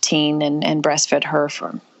 2015 and breastfed her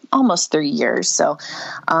for almost 3 years. So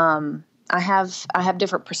I have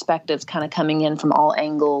different perspectives kind of coming in from all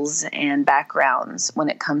angles and backgrounds when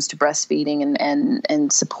it comes to breastfeeding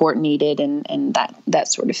and support needed and that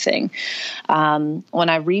sort of thing. When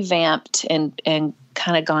I revamped and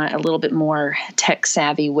kind of gone a little bit more tech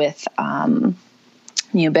savvy with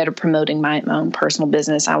better promoting my own personal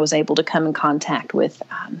business, I was able to come in contact with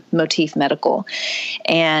Motif Medical.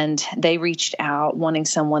 And they reached out wanting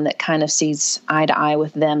someone that kind of sees eye to eye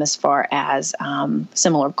with them as far as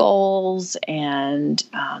similar goals and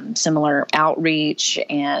similar outreach.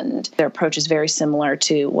 And their approach is very similar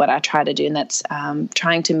to what I try to do. And that's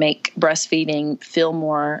trying to make breastfeeding feel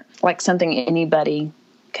more like something anybody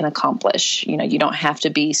can accomplish. You don't have to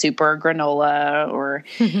be super granola or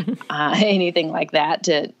anything like that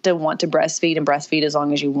to want to breastfeed and breastfeed as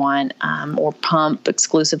long as you want, or pump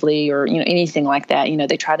exclusively or, anything like that.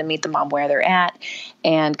 They try to meet the mom where they're at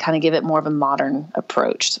and kind of give it more of a modern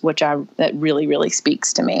approach, that really, really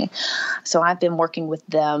speaks to me. So I've been working with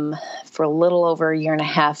them for a little over a year and a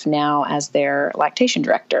half now as their lactation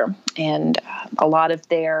director, and a lot of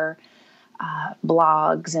their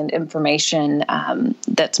blogs and information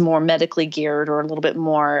that's more medically geared or a little bit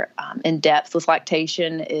more in depth with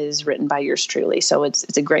lactation is written by yours truly. So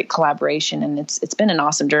it's a great collaboration, and it's been an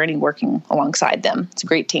awesome journey working alongside them. It's a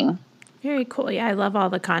great team. Very cool. Yeah, I love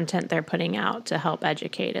all the content they're putting out to help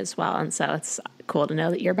educate as well. And so it's cool to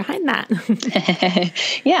know that you're behind that.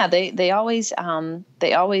 Yeah, they always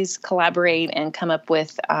collaborate and come up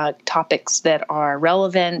with topics that are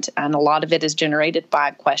relevant, and a lot of it is generated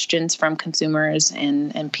by questions from consumers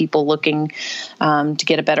and people looking to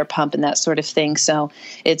get a better pump and that sort of thing. So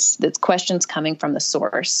it's questions coming from the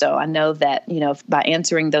source. So I know that by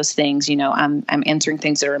answering those things, I'm answering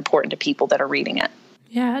things that are important to people that are reading it.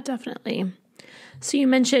 Yeah, definitely. So you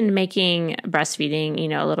mentioned making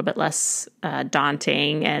breastfeeding, a little bit less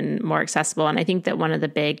daunting and more accessible. And I think that one of the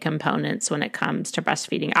big components when it comes to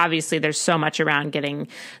breastfeeding, obviously there's so much around getting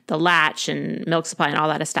the latch and milk supply and all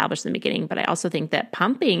that established in the beginning. But I also think that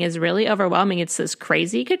pumping is really overwhelming. It's this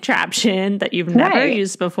crazy contraption that you've never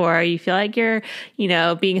used before. You feel like you're,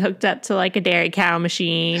 being hooked up to like a dairy cow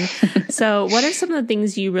machine. So what are some of the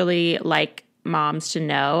things you really like moms to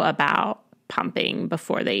know about pumping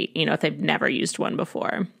before they, if they've never used one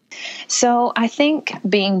before? So I think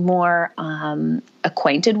being more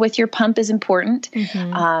acquainted with your pump is important.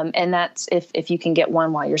 Mm-hmm. And that's if you can get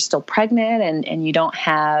one while you're still pregnant and you don't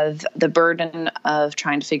have the burden of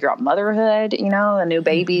trying to figure out motherhood. A new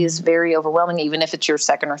baby is very overwhelming, even if it's your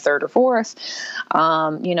second or third or fourth.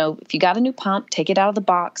 If you got a new pump, take it out of the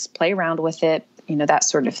box, play around with it, that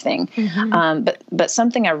sort of thing. Mm-hmm. But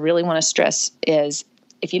something I really want to stress is,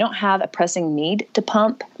 if you don't have a pressing need to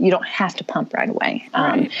pump, you don't have to pump right away.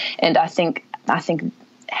 Right. And I think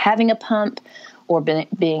having a pump or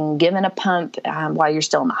being given a pump while you're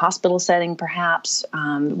still in the hospital setting, perhaps,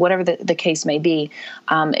 whatever the case may be,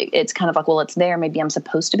 it's kind of like, well, it's there. Maybe I'm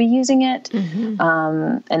supposed to be using it. Mm-hmm.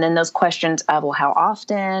 And then those questions of, well, how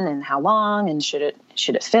often and how long, and should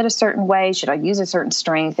it fit a certain way? Should I use a certain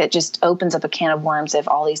strength? It just opens up a can of worms of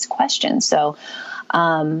all these questions. So,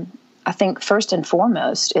 I think first and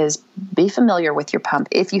foremost is be familiar with your pump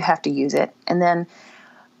if you have to use it, and then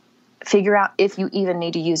figure out if you even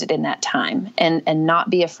need to use it in that time, and not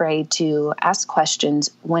be afraid to ask questions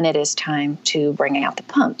when it is time to bring out the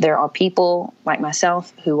pump. There are people like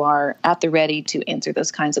myself who are at the ready to answer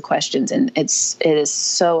those kinds of questions, and it is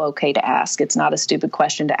so okay to ask. It's not a stupid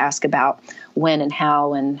question to ask about when and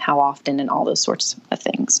how often and all those sorts of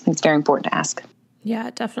things. It's very important to ask.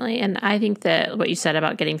 Yeah, definitely. And I think that what you said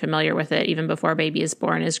about getting familiar with it even before a baby is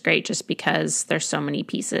born is great, just because there's so many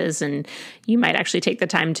pieces, and you might actually take the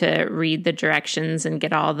time to read the directions and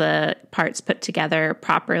get all the parts put together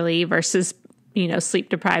properly versus, sleep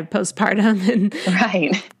deprived postpartum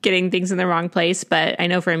and getting things in the wrong place. But I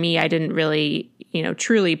know for me, I didn't really,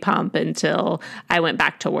 truly pump until I went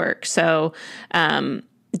back to work. So,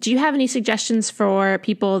 do you have any suggestions for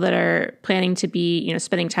people that are planning to be,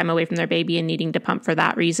 spending time away from their baby and needing to pump for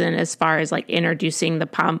that reason, as far as like introducing the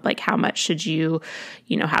pump, like how much should you,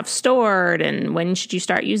 have stored, and when should you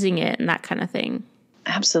start using it, and that kind of thing?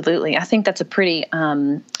 Absolutely. I think that's a pretty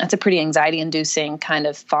anxiety-inducing kind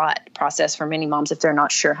of thought process for many moms if they're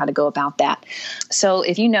not sure how to go about that. So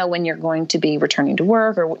if you know when you're going to be returning to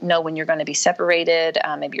work, or know when you're going to be separated,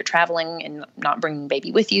 maybe you're traveling and not bringing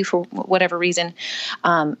baby with you for whatever reason,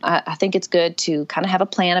 I think it's good to kind of have a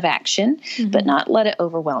plan of action, but not let it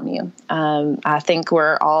overwhelm you. I think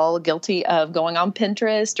we're all guilty of going on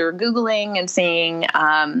Pinterest or Googling and seeing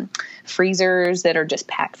freezers that are just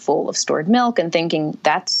packed full of stored milk and thinking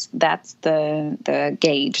that's the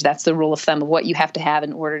gauge, that's the rule of thumb of what you have to have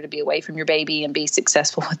in order to be away from your baby and be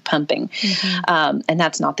successful with pumping. And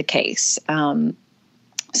that's not the case.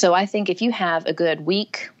 So I think if you have a good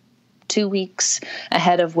week 2 weeks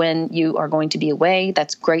ahead of when you are going to be away.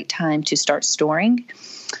 That's great time to start storing.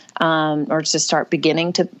 Or to start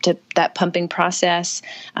beginning to that pumping process.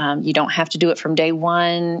 You don't have to do it from day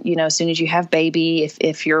one, as soon as you have baby.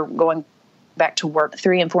 If you're going back to work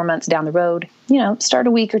 3 and 4 months down the road, start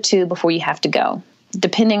a week or 2 before you have to go.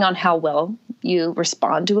 Depending on how well you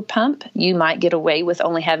respond to a pump, you might get away with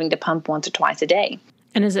only having to pump once or twice a day.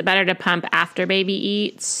 And is it better to pump after baby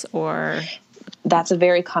eats, or? That's a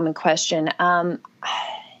very common question.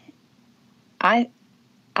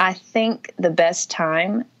 I think the best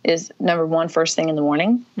time is, number one, first thing in the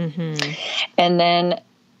morning. Mm-hmm. And then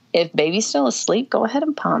if baby's still asleep, go ahead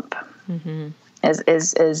and pump. Mm-hmm.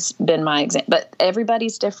 Has been my example. But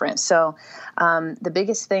everybody's different. So the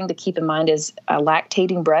biggest thing to keep in mind is a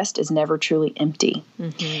lactating breast is never truly empty.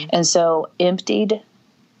 Mm-hmm. And so emptied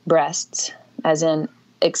breasts, as in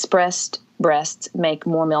expressed breasts, make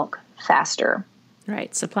more milk faster.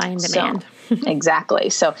 Right. Supply and demand. So,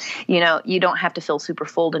 exactly. So, you don't have to feel super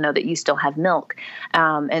full to know that you still have milk.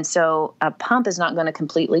 And so a pump is not going to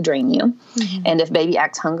completely drain you. Mm-hmm. And if baby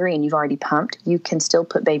acts hungry and you've already pumped, you can still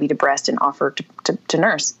put baby to breast and offer to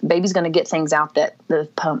nurse. Baby's going to get things out that the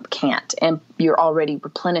pump can't. And you're already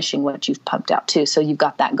replenishing what you've pumped out too. So you've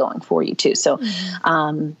got that going for you too. So,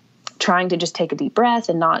 trying to just take a deep breath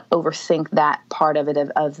and not overthink that part of it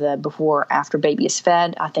of the before after baby is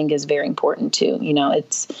fed, I think is very important too.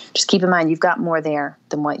 It's just keep in mind you've got more there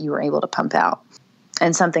than what you were able to pump out.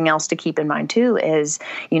 And something else to keep in mind too is,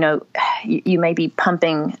 you may be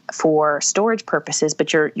pumping for storage purposes,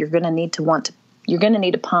 but you're going to need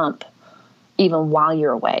to pump even while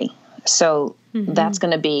you're away. So that's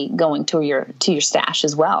going to be going to your stash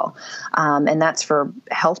as well. And that's for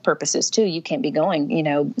health purposes too. You can't be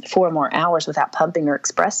going, 4 more hours without pumping or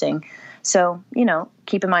expressing. So,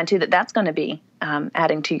 keep in mind too, that's going to be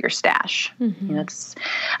adding to your stash. Mm-hmm. It's,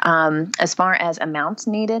 as far as amounts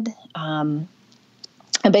needed,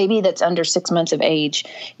 a baby that's under 6 months of age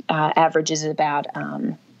averages about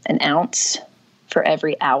an ounce for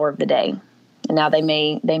every hour of the day. And now they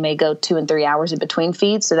may go 2 and 3 hours in between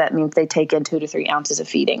feeds, so that means they take in 2 to 3 ounces of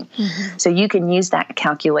feeding. Mm-hmm. So you can use that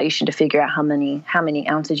calculation to figure out how many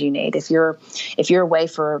ounces you need. If you're away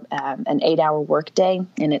for an 8-hour work day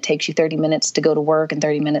and it takes you 30 minutes to go to work and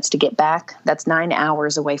 30 minutes to get back, that's 9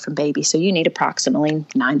 hours away from baby. So you need approximately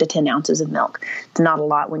 9 to 10 ounces of milk. It's not a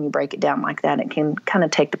lot when you break it down like that. It can kind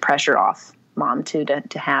of take the pressure off mom too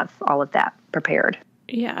to have all of that prepared.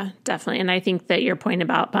 Yeah, definitely. And I think that your point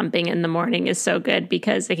about pumping in the morning is so good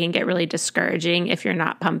because it can get really discouraging if you're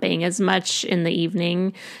not pumping as much in the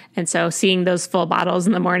evening. And so seeing those full bottles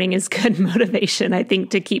in the morning is good motivation, I think,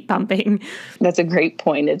 to keep pumping. That's a great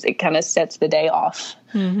point. It kind of sets the day off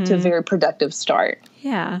to a very productive start.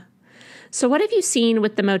 Yeah. So what have you seen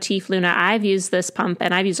with the Motif Luna? I've used this pump,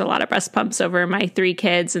 and I've used a lot of breast pumps over my 3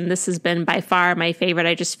 kids, and this has been by far my favorite.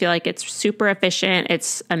 I just feel like it's super efficient.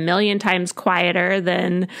 It's a million times quieter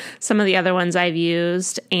than some of the other ones I've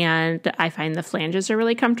used, and I find the flanges are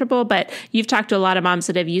really comfortable. But you've talked to a lot of moms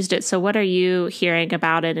that have used it, so what are you hearing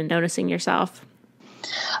about it and noticing yourself?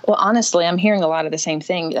 Well, honestly, I'm hearing a lot of the same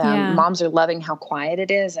thing. Moms are loving how quiet it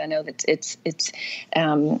is. I know that it's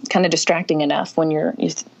kind of distracting enough when you're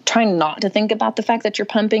trying not to think about the fact that you're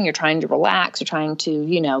pumping. You're trying to relax. You're trying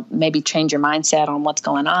to, maybe change your mindset on what's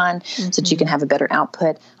going on so that you can have a better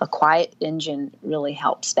output. A quiet engine really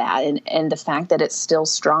helps that. And the fact that it's still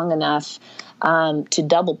strong enough to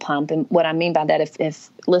double pump. And what I mean by that, if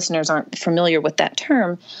listeners aren't familiar with that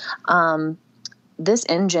term, this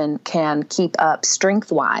engine can keep up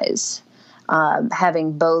strength-wise,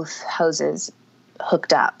 having both hoses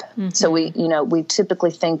hooked up. Mm-hmm. So we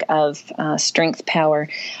typically think of strength power,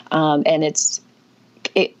 and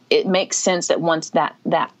it makes sense that once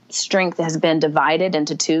that strength has been divided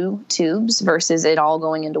into 2 tubes versus it all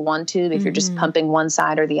going into 1 tube, if you're just pumping one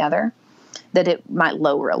side or the other, that it might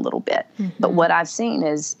lower a little bit. Mm-hmm. But what I've seen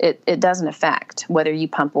is it doesn't affect whether you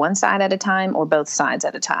pump one side at a time or both sides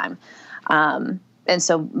at a time. And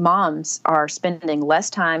so moms are spending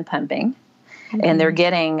less time pumping, and they're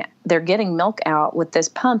getting milk out with this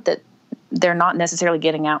pump that they're not necessarily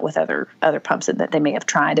getting out with other pumps that they may have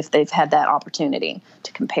tried if they've had that opportunity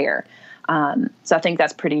to compare. So I think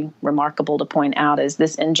that's pretty remarkable to point out, is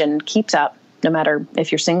this engine keeps up no matter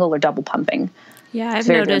if you're single or double pumping. Yeah, I've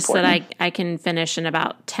noticed that I can finish in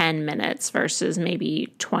about 10 minutes versus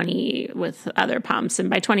maybe 20 with other pumps. And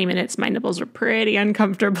by 20 minutes, my nipples were pretty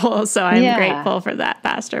uncomfortable. So I'm grateful for that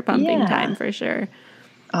faster pumping time for sure.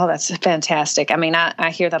 Oh, that's fantastic. I mean, I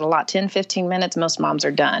hear that a lot. 10, 15 minutes, most moms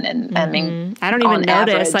are done. And I mean, I don't even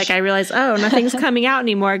notice. average, like I realize, oh, nothing's coming out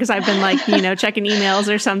anymore because I've been like, checking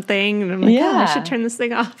emails or something. And I'm like, oh, I should turn this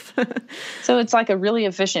thing off. So it's like a really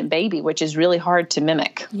efficient baby, which is really hard to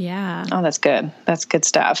mimic. Yeah. Oh, that's good. That's good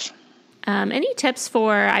stuff. Any tips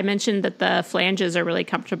I mentioned that the flanges are really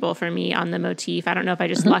comfortable for me on the Motif. I don't know if I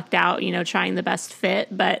just lucked out, trying the best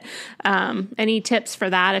fit, but any tips for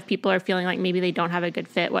that? If people are feeling like maybe they don't have a good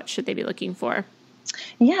fit, what should they be looking for?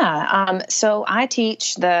 Yeah. So I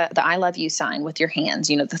teach the I love you sign with your hands,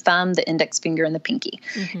 the thumb, the index finger, and the pinky.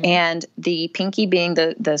 And the pinky being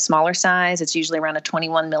the smaller size, it's usually around a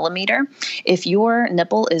 21 millimeter. If your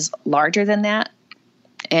nipple is larger than that,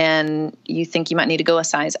 and you think you might need to go a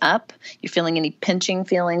size up, you're feeling any pinching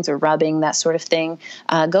feelings or rubbing, that sort of thing,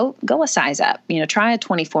 go a size up. Try a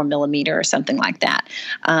 24 millimeter or something like that.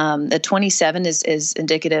 The 27 is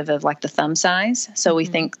indicative of like the thumb size. So we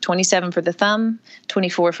think 27 for the thumb,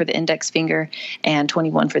 24 for the index finger, and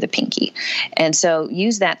 21 for the pinky. And so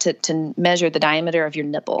use that to measure the diameter of your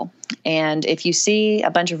nipple. And if you see a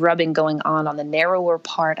bunch of rubbing going on the narrower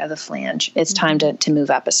part of the flange, it's time to move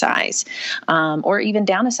up a size, or even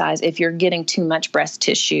down a size if you're getting too much breast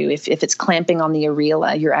tissue. If it's clamping on the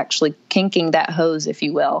areola, you're actually kinking that hose, if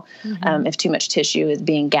you will, if too much tissue is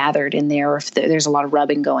being gathered in there, or if there's a lot of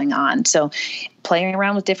rubbing going on. So playing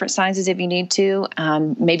around with different sizes if you need to,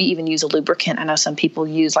 maybe even use a lubricant. I know some people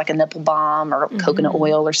use like a nipple balm or coconut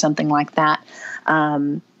oil or something like that.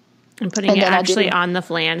 And putting it actually on the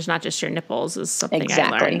flange, not just your nipples, is something I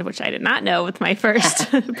learned, which I did not know with my first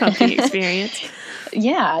pumping experience.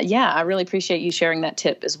 Yeah. I really appreciate you sharing that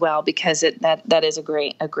tip as well, because that is a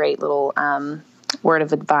great little word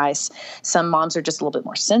of advice. Some moms are just a little bit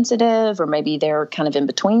more sensitive, or maybe they're kind of in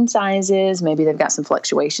between sizes. Maybe they've got some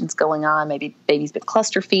fluctuations going on. Maybe baby's been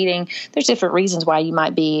cluster feeding. There's different reasons why you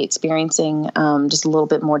might be experiencing just a little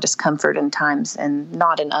bit more discomfort in times and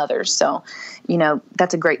not in others. So,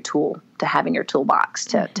 that's a great tool to have in your toolbox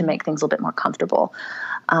to make things a little bit more comfortable.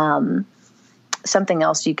 Something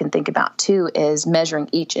else you can think about too is measuring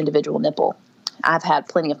each individual nipple. I've had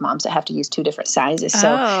plenty of moms that have to use two different sizes.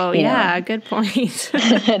 So, good point.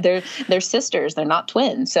 they're sisters. They're not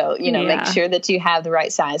twins. So, make sure that you have the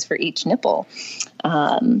right size for each nipple.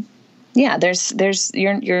 You're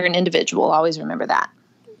an individual. Always remember that.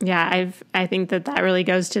 Yeah, I think that really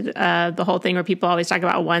goes to the whole thing where people always talk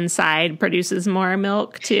about one side produces more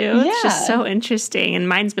milk too. Yeah. It's just so interesting. And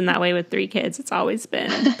mine's been that way with 3 kids. It's always been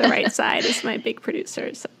the right side is my big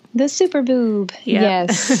producer. So. The super boob. Yep.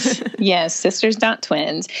 Yes. Yes. Sisters, not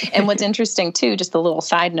twins. And what's interesting too, just a little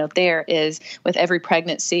side note there, is with every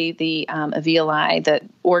pregnancy, the alveoli, the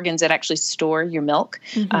organs that actually store your milk,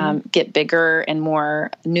 get bigger and more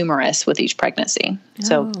numerous with each pregnancy.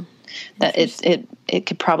 So that it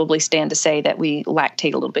could probably stand to say that we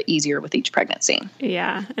lactate a little bit easier with each pregnancy.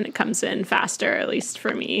 Yeah. And it comes in faster, at least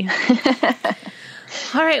for me.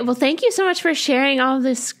 All right. Well, thank you so much for sharing all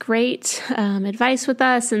this great advice with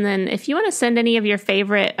us. And then if you want to send any of your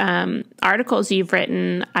favorite articles you've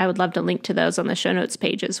written, I would love to link to those on the show notes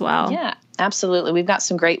page as well. Yeah, absolutely. We've got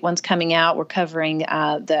some great ones coming out. We're covering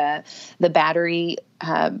the battery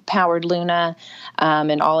powered Luna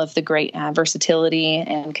and all of the great versatility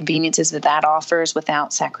and conveniences that offers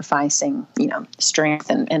without sacrificing, strength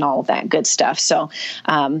and all of that good stuff. So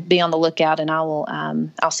be on the lookout, and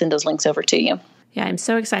I'll send those links over to you. Yeah, I'm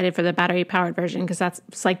so excited for the battery-powered version because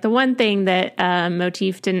it's like the one thing that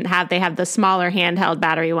Motif didn't have. They have the smaller handheld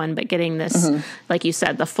battery one, but getting this, like you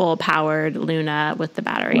said, the full-powered Luna with the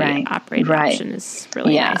battery-operated option is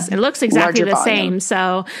really nice. It looks exactly the same.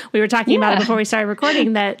 So we were talking about it before we started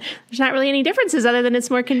recording that there's not really any differences other than it's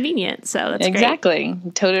more convenient. So that's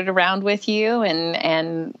great. Tote it around with you,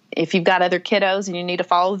 and if you've got other kiddos and you need to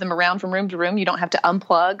follow them around from room to room, you don't have to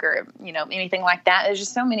unplug or, anything like that. There's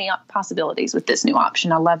just so many possibilities with this new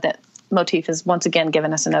option. I love that Motif has once again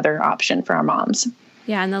given us another option for our moms.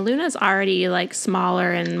 Yeah, and the Luna's already like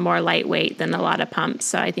smaller and more lightweight than a lot of pumps.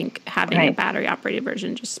 So I think having a battery operated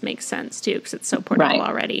version just makes sense too because it's so portable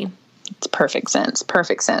already. It's perfect sense.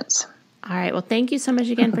 All right. Well, thank you so much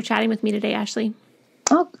again for chatting with me today, Ashley.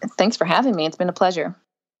 Oh, thanks for having me. It's been a pleasure.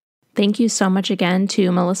 Thank you so much again to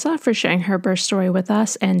Melissa for sharing her birth story with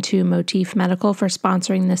us and to Motif Medical for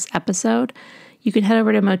sponsoring this episode. You can head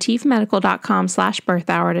over to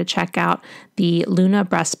motifmedical.com/birthhour to check out the Luna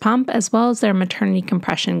breast pump as well as their maternity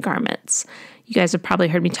compression garments. You guys have probably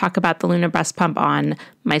heard me talk about the Luna breast pump on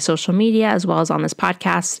my social media as well as on this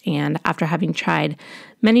podcast. And after having tried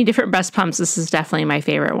many different breast pumps, this is definitely my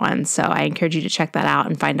favorite one. So I encourage you to check that out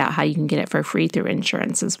and find out how you can get it for free through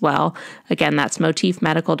insurance as well. Again, that's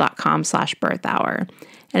motifmedical.com/birthhour.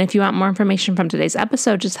 And if you want more information from today's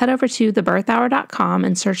episode, just head over to thebirthhour.com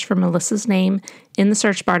and search for Melissa's name in the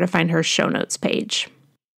search bar to find her show notes page.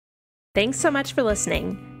 Thanks so much for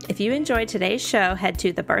listening. If you enjoyed today's show, head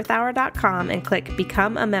to thebirthhour.com and click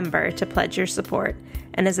Become a Member to pledge your support.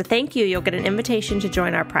 And as a thank you, you'll get an invitation to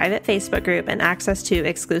join our private Facebook group and access to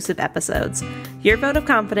exclusive episodes. Your vote of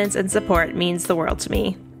confidence and support means the world to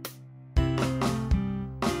me.